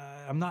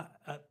 I'm not.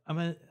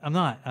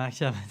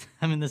 Actually,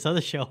 I'm in this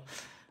other show.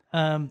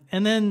 And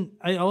then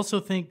I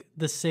also think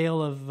the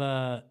sale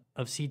of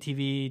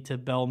CTV to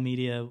Bell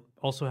Media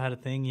also had a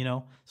thing,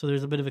 So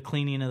there's a bit of a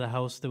cleaning of the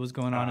house that was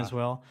going on as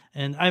well.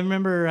 And I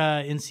remember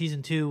in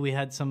season 2, we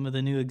had some of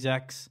the new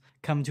execs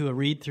come to a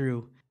read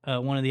through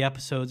one of the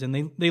episodes, and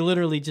they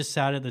literally just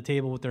sat at the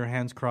table with their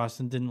hands crossed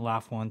and didn't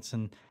laugh once,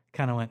 and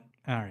kind of went,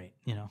 "All right,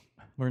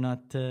 we're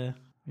not."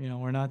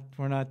 We're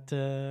not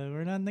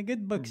in the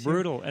good books.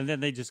 Brutal. Here. And then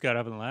they just got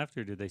up and left,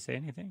 or did they say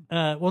anything?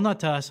 Well, not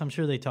to us. I'm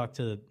sure they talked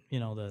to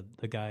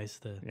the guys,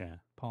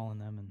 Paul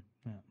and them, and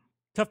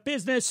tough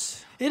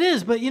business. It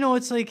is, but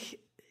it's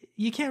like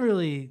you can't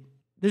really.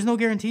 There's no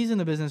guarantees in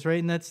the business, right?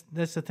 And that's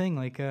the thing.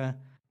 Like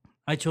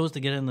I chose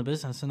to get in the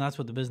business, and that's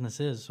what the business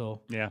is.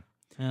 So yeah.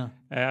 Yeah.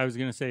 I was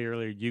going to say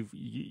earlier,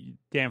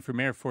 Dan for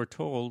Mayor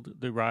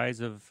foretold the rise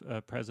of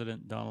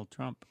President Donald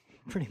Trump.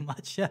 Pretty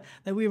much, yeah.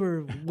 That we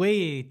were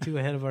way too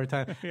ahead of our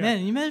time. Yeah.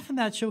 Man, you imagine if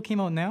that show came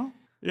out now?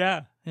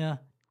 Yeah. Yeah.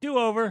 Do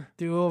over,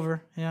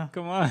 yeah.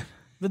 Come on.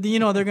 But they're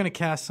going to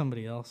cast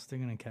somebody else. They're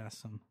going to cast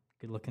some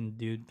good-looking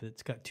dude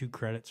that's got 2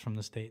 credits from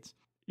the States.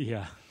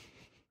 Yeah.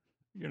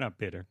 You're not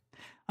bitter.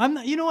 I'm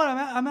not, you know what?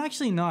 I'm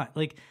actually not.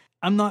 Like,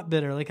 I'm not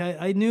bitter. Like,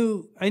 I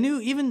knew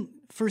even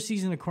first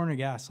season of Corner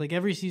Gas, like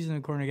every season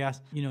of Corner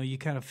Gas, you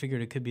kind of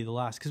figured it could be the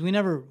last because we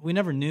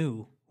never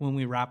knew when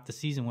we wrapped the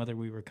season wher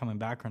we were coming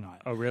back or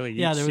not. Oh, really?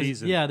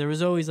 There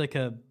was always like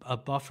a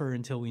buffer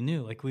until we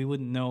knew. Like, we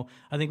wouldn't know.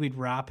 I think we'd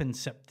wrap in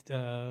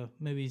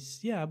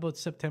about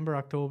September,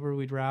 October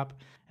we'd wrap,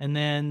 and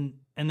then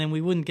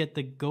we wouldn't get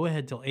the go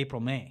ahead till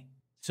April, May.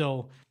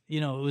 So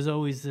it was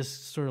always this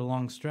sort of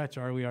long stretch.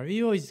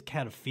 You always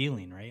had a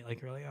feeling, right?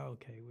 Like, you're like, oh,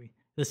 okay,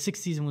 the 6th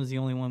season was the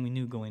only one we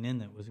knew going in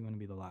that was going to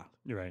be the last.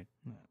 Right.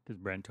 Because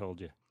Brent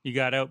told you. You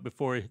got out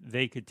before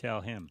they could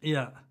tell him.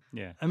 Yeah.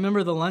 Yeah. I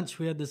remember the lunch.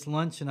 We had this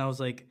lunch, and I was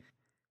like,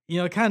 you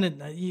know,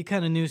 you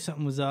kind of knew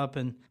something was up,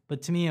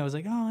 but to me, I was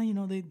like, oh, you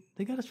know, they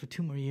got us for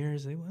 2 more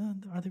years. Are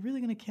they really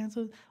going to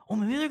cancel? Oh,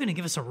 maybe they're going to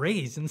give us a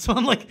raise. And so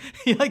I'm like,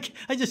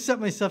 I just set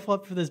myself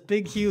up for this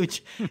big,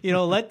 huge, you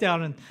know,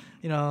 letdown. And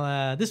you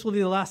know, this will be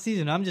the last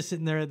season. I'm just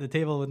sitting there at the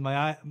table with my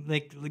eye,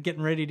 like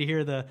getting ready to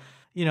hear the,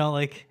 you know,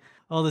 like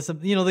all this,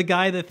 you know, the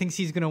guy that thinks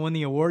he's going to win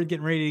the award,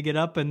 getting ready to get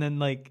up, and then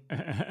like,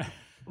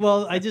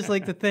 well, I just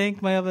like to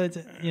thank my other,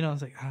 you know, I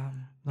was like,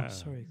 no,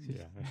 sorry.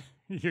 Yeah.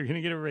 You're going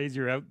to get a raise.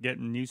 You're out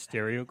getting new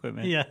stereo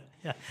equipment. Yeah.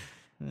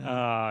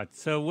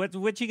 So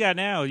what you got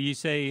now? You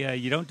say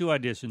you don't do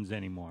auditions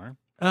anymore.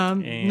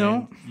 And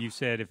No. You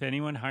said if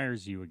anyone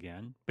hires you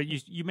again, but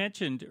you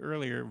mentioned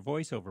earlier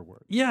voiceover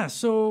work. Yeah.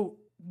 So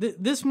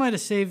this might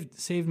have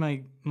saved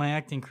my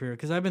acting career,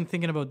 because I've been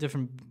thinking about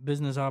different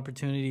business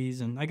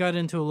opportunities, and I got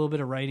into a little bit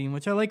of writing,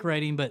 which I like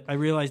writing, but I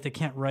realized I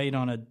can't write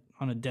on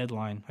a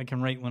deadline. I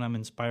can write when I'm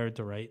inspired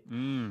to write.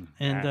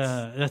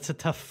 That's a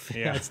tough,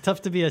 it's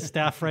tough to be a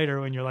staff writer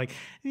when you're like,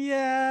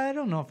 yeah, I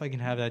don't know if I can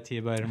have that to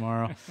you by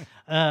tomorrow.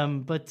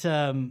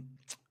 So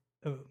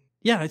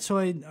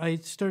I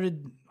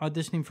started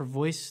auditioning for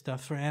voice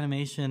stuff for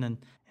animation,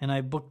 and I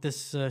booked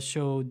this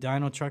show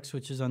Dino Trucks,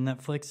 which is on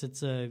Netflix.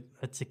 It's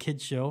a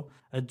kids show,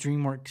 a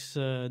DreamWorks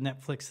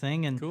Netflix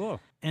thing, and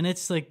cool. And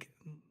it's like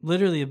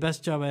literally the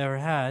best job I ever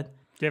had.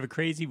 Do you have a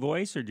crazy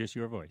voice or just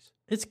your voice?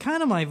 It's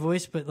kind of my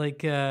voice, but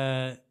like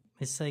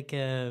it's like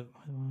I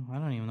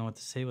don't even know what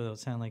to say without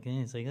sounding like it.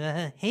 It's like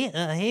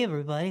hey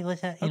everybody,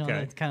 what's that? You know,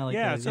 it's kind of like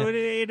that. So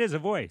it is a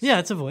voice. Yeah,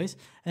 it's a voice,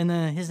 and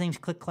his name's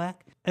Click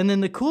Clack. And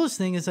then the coolest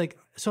thing is like,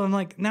 so I'm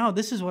like, now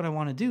this is what I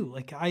want to do.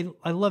 Like I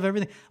love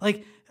everything.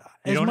 Like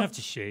you don't have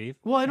to shave.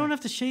 Well, I don't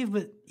have to shave,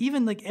 but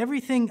even like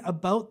everything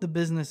about the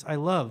business I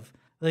love.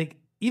 Like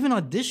even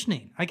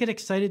auditioning, I get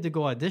excited to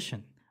go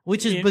audition,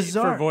 which is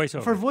bizarre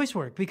for voice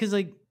work, because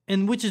like.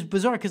 And which is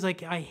bizarre, because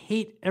like I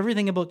hate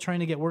everything about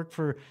trying to get work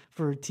for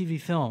TV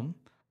film,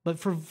 but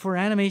for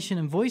animation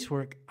and voice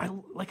work, I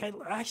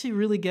actually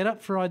really get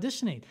up for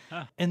auditioning.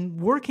 And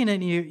working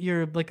at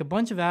you're like a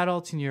bunch of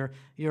adults, and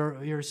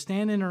you're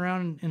standing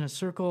around in a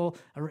circle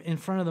in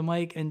front of the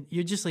mic, and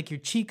you're just like your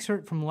cheeks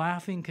hurt from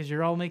laughing because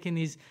you're all making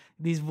these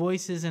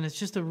voices, and it's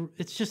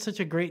just such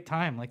a great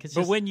time. Like it's.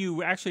 But when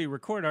you actually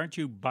record, aren't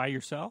you by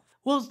yourself?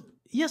 Well.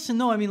 Yes and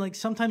no. I mean, like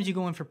sometimes you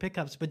go in for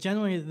pickups, but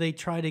generally they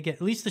try to get,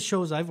 at least the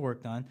shows I've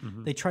worked on,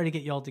 they try to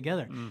get you all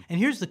together. And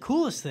here's the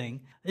coolest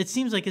thing. It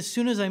seems like as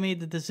soon as I made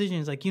the decision,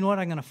 it's like, you know what,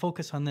 I'm going to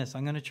focus on this.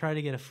 I'm going to try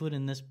to get a foot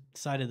in this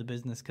side of the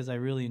business because I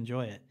really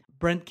enjoy it.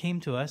 Brent came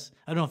to us.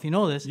 I don't know if you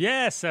know this.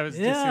 Yes, I was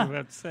just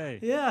about to say.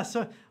 Yeah.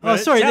 So,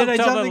 sorry, did I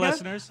tell jump the the gun?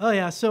 listeners? Oh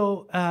yeah.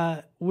 So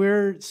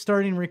we're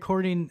starting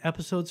recording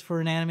episodes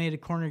for an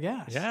animated Corner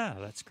Gas. Yeah,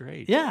 that's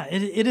great. Yeah,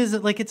 it is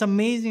like, it's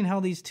amazing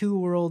how these two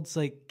worlds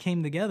like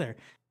came together.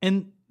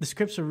 And the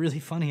scripts are really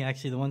funny,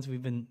 actually. The ones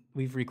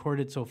we've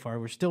recorded so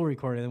far, we're still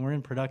recording, and we're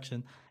in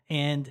production.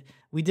 And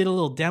we did a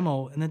little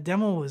demo, and the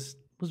demo was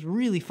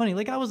really funny.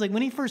 Like I was like,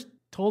 when he first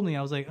told me,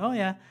 I was like, oh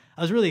yeah,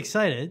 I was really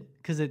excited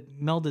because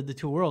it melded the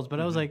two worlds.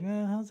 But I was like,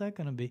 how's that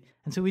gonna be?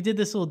 And so we did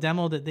this little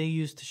demo that they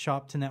used to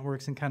shop to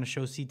networks and kind of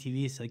show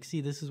CTV. It's like,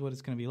 see, this is what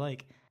it's gonna be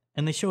like.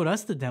 And they showed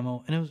us the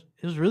demo, and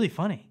it was really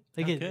funny.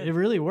 Like it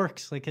really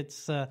works. Like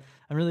it's I'm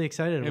really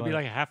excited about it. It'll be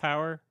like a half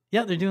hour.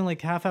 Yeah, they're doing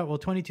like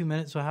 22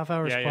 minutes, so a half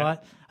hour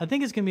spot. Yeah. I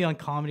think it's going to be on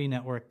Comedy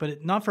Network,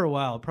 but not for a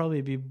while. Probably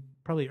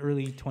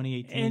early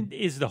 2018. And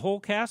is the whole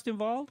cast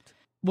involved?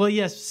 Well,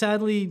 yes.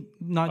 Sadly,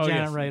 not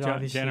Janet Wright,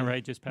 obviously. Janet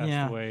Wright just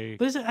passed away.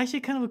 But it's actually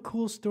kind of a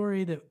cool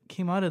story that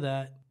came out of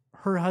that.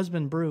 Her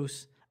husband,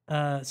 Bruce,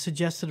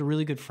 suggested a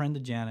really good friend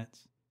of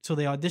Janet's. So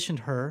they auditioned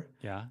her.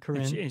 Yeah.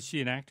 Corinne. Is she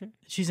an actor?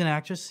 She's an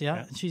actress,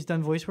 yeah. She's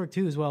done voice work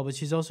too as well, but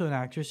she's also an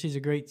actress. She's a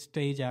great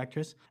stage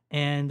actress.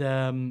 And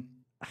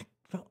I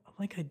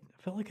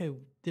felt like I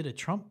did a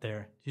Trump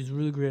there. She's a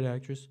really great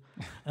actress.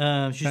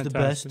 She's the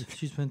best.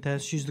 She's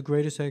fantastic. She's the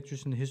greatest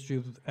actress in the history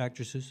of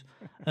actresses.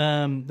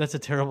 That's a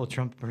terrible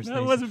Trump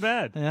impersonation. No, it wasn't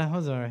bad. Yeah, it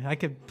was all right. I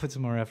could put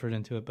some more effort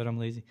into it, but I'm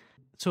lazy.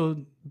 So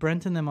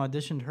Brent and them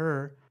auditioned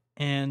her,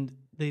 and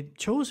they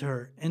chose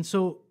her. And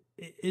so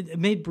it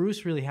made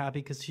Bruce really happy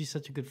because she's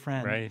such a good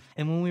friend. Right.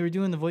 And when we were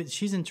doing the voice,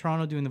 she's in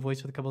Toronto doing the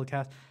voice with a couple of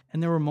cast,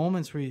 and there were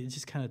moments where it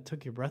just kind of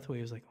took your breath away.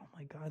 It was like, oh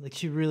my God, like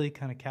she really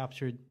kind of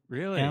captured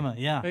Emma.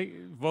 Yeah. Like,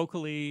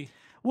 vocally.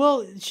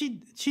 Well,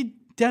 she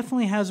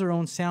definitely has her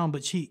own sound,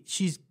 but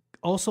she's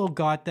also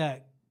got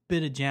that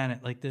bit of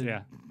Janet, like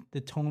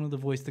the tone of the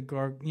voice, the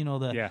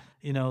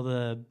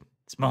the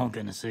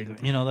smoking a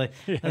cigarette,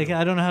 like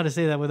I don't know how to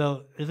say that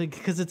without,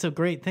 because it's a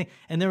great thing.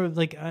 And there were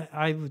like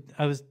I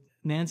was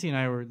Nancy and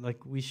I were like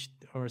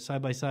or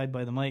side by side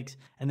by the mics,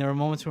 and there were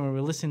moments when we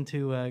were listening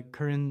to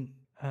Corinne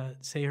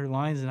say her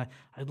lines, and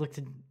I looked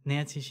at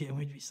Nancy, and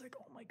we'd be like,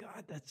 oh my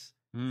God, that's.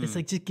 It's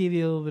like just give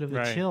you a little bit of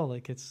a chill.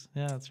 Like it's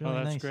really nice.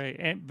 Oh, that's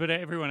great. But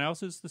everyone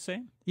else is the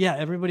same? Yeah,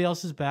 everybody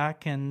else is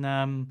back. And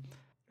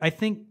I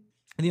think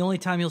the only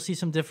time you'll see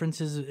some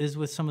differences is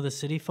with some of the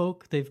city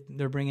folk.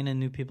 They're bringing in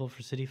new people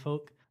for city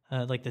folk,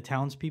 like the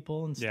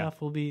townspeople and stuff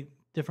will be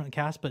different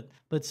cast,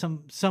 but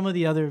some of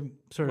the other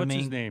sort of What's main.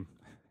 his name?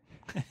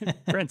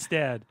 Brent's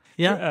dad.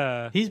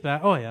 Yeah, he's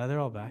back. Oh yeah, they're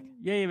all back.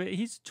 Yeah, but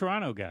he's a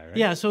Toronto guy, right?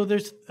 Yeah, so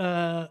there's 3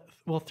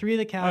 of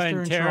the cast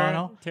are in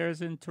Toronto.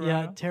 Tara's in Toronto.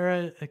 Yeah,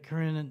 Tara,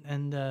 Corinne,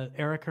 and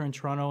Eric are in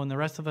Toronto, and the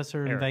rest of us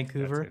are in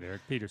Vancouver. That's it,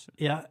 Eric Peterson.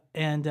 Yeah,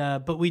 and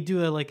but we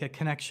do a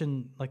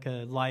connection, like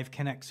a live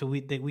connect, so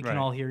we can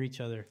all hear each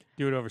other.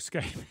 Do it over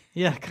Skype.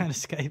 Yeah, kind of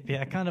Skype.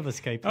 Yeah, kind of a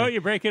Skype. Oh,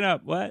 you're breaking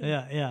up. What?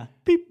 Yeah.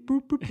 Beep,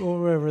 boop, boop,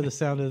 or whatever the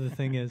sound of the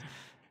thing is.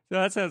 So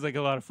that sounds like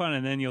a lot of fun.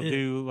 And then you'll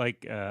do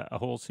like a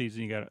whole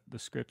season. You got the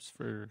scripts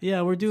for...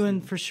 Yeah, we're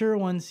doing for sure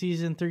 1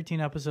 season, 13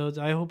 episodes.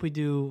 I hope we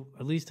do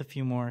at least a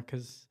few more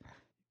because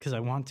I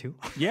want to.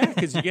 Yeah,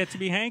 because you get to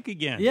be Hank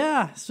again.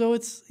 Yeah, so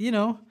it's,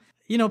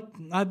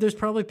 there's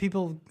probably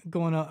people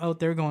going out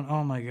there going,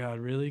 oh my God,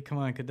 really? Come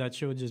on, could that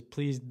show just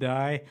please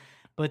die?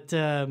 But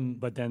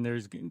then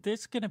there's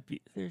gonna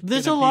be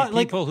a lot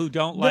people who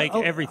don't like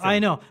everything. I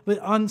know, but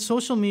on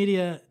social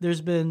media,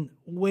 there's been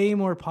way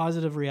more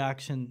positive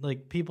reaction.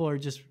 Like people are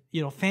just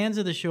fans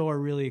of the show are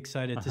really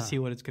excited to see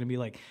what it's going to be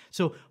like.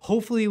 So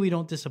hopefully we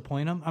don't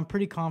disappoint them. I'm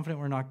pretty confident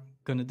we're not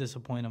going to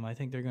disappoint them. I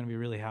think they're going to be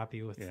really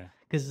happy with. Yeah.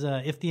 Because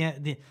if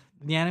the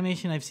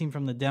animation I've seen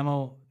from the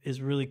demo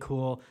is really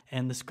cool,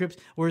 and the scripts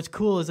where it's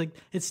cool is like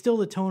it's still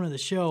the tone of the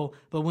show,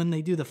 but when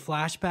they do the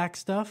flashback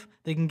stuff,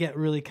 they can get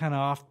really kind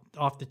of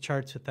off the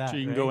charts with that. So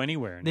you can go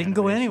anywhere. They can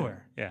go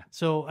anywhere. Yeah.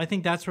 So I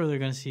think that's where they're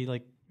going to see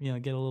get a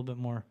little bit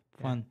more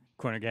fun.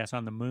 Corner gas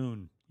on the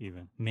moon,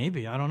 even.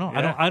 Maybe, I don't know.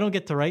 Yeah. I don't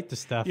get to write the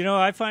stuff.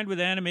 I find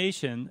with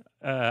animation,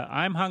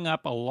 I'm hung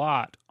up a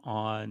lot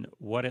on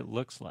what it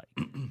looks like.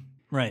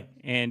 Right.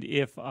 And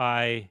if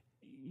I'm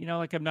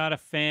not a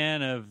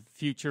fan of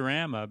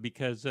Futurama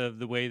because of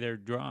the way they're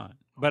drawn,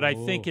 but I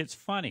think it's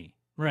funny.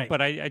 Right.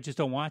 But I just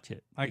don't watch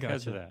it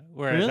because of that.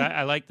 Whereas really?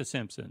 I like The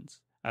Simpsons.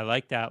 I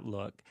like that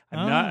look.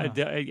 I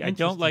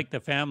don't like the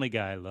Family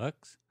Guy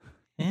looks.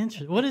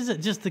 Interesting. What is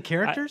it? Just the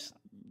characters?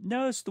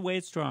 No, it's the way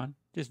it's drawn.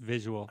 Just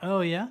visual.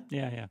 Oh, yeah?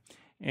 Yeah.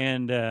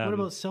 And what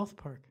about South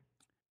Park?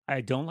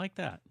 I don't like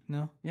that.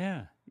 No?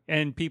 Yeah.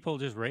 And people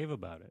just rave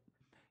about it.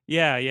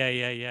 Yeah.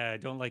 I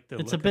don't like the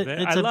look of it.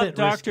 It's I a love bit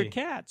Dr. risky.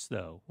 Katz,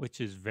 though,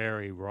 which is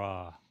very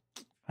raw.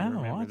 I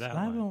haven't watched that.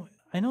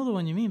 I know the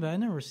one you mean, but I've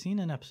never seen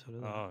an episode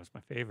of that. Oh, it's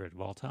my favorite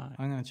of all time.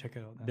 I'm going to check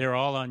it out then. They're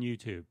all on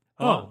YouTube.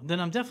 Oh, then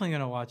I'm definitely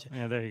going to watch it.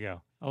 Yeah, there you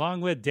go.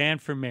 Along with Dan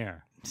for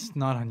Mayor. It's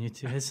not on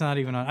YouTube. It's not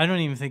even on. I don't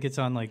even think it's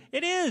on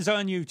It is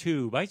on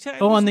YouTube.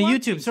 On the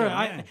YouTube. Sorry,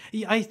 I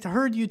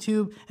heard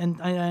YouTube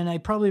and I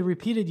probably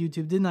repeated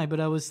YouTube, didn't I? But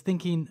I was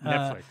thinking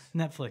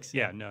Netflix.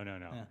 Yeah, no.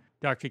 Yeah.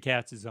 Dr.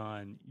 Katz is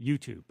on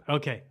YouTube.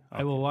 Okay,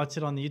 I will watch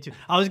it on the YouTube.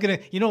 I was gonna,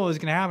 what was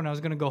gonna happen? I was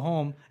gonna go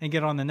home and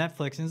get on the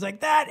Netflix, and it's like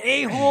that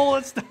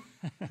a-hole.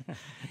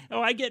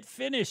 I get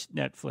finished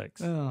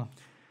Netflix. Oh.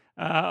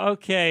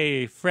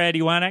 Okay, Fred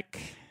Ewanuick.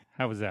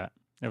 How was that?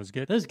 That was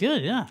good? That was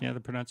good, yeah. Yeah, the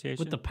pronunciation?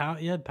 With the power,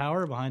 you had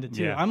power behind it,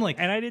 too. Yeah. I'm like...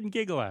 And I didn't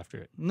giggle after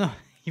it. No.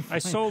 I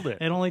sold it.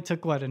 It only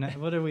took, what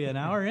are we, an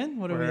hour in?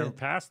 We're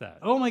past that.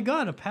 Oh, my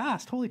God, a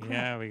past. Holy crap.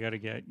 Yeah, we got to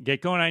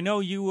get going. I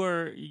know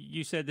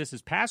you said this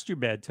is past your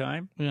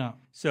bedtime. Yeah.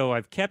 So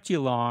I've kept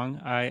you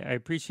long. I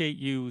appreciate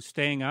you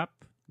staying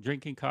up,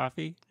 drinking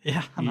coffee.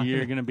 Yeah.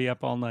 You're going to be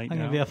up all night now. I'm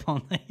going to be up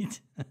all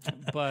night.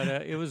 But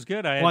it was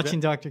good. Watching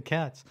Dr.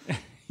 Katz.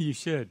 You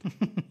should.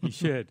 You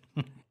should.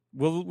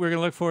 We're going to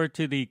look forward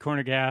to the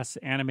Corner Gas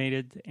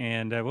animated,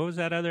 and what was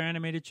that other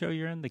animated show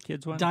you're in, the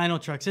kids one? Dino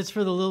Trucks. It's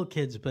for the little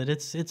kids, but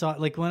it's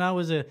like when I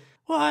was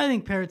I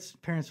think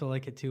parents will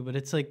like it too, but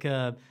it's like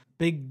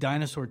big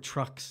dinosaur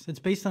trucks. It's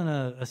based on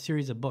a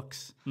series of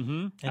books.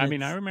 Mm-hmm.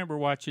 I remember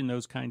watching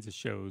those kinds of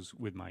shows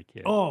with my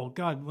kids. Oh,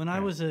 God. When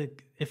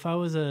if I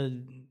was a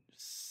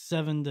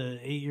 7 to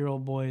 8 year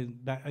old boy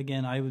back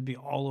again, I would be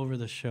all over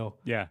the show.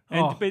 Yeah.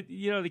 But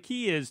the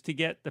key is to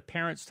get the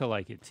parents to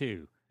like it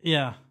too.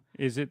 Yeah.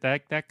 Is it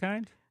that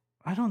kind?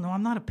 I don't know.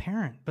 I'm not a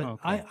parent, but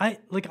okay.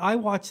 I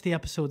watch the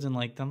episodes and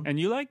like them. And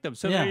you like them.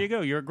 So there you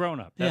go. You're a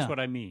grown up. That's what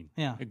I mean.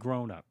 Yeah. A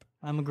grown up.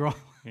 I'm a grown up.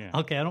 Yeah.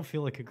 Okay, I don't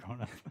feel like a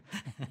grown up.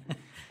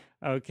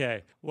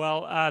 Okay.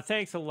 Well,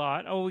 thanks a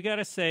lot. Oh, we got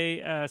to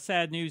say,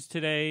 sad news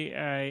today.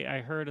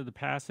 I heard of the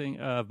passing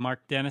of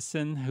Mark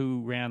Dennison,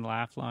 who ran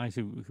Laugh Lines,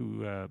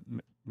 who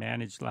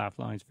managed Laugh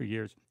Lines for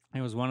years. It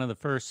was one of the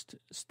first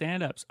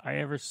stand-ups I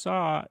ever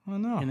saw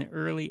in the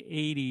early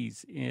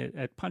 80s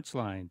at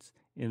Punchlines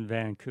in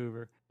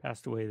Vancouver.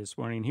 Passed away this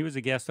morning. He was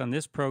a guest on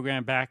this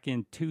program back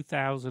in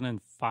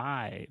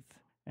 2005.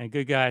 And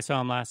good guy. I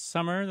saw him last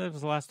summer. That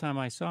was the last time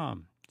I saw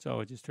him. So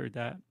I just heard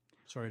that.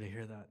 Sorry to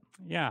hear that.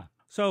 Yeah.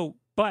 So,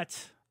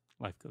 but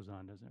life goes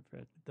on, doesn't it,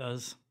 Fred? It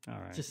does. All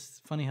right.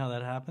 Just funny how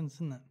that happens,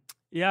 isn't it?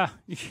 Yeah.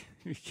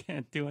 You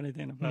can't do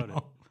anything about it.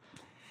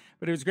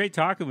 But it was great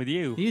talking with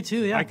you. You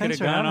too, yeah. I could have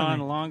gone on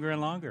longer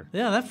and longer.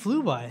 Yeah, that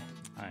flew by.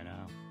 I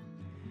know.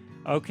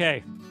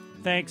 Okay.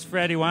 Thanks,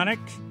 Fred Ewanuick.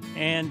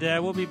 And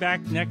we'll be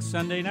back next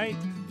Sunday night,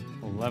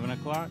 11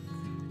 o'clock.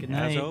 Good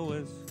night. As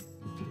always,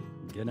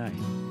 good night.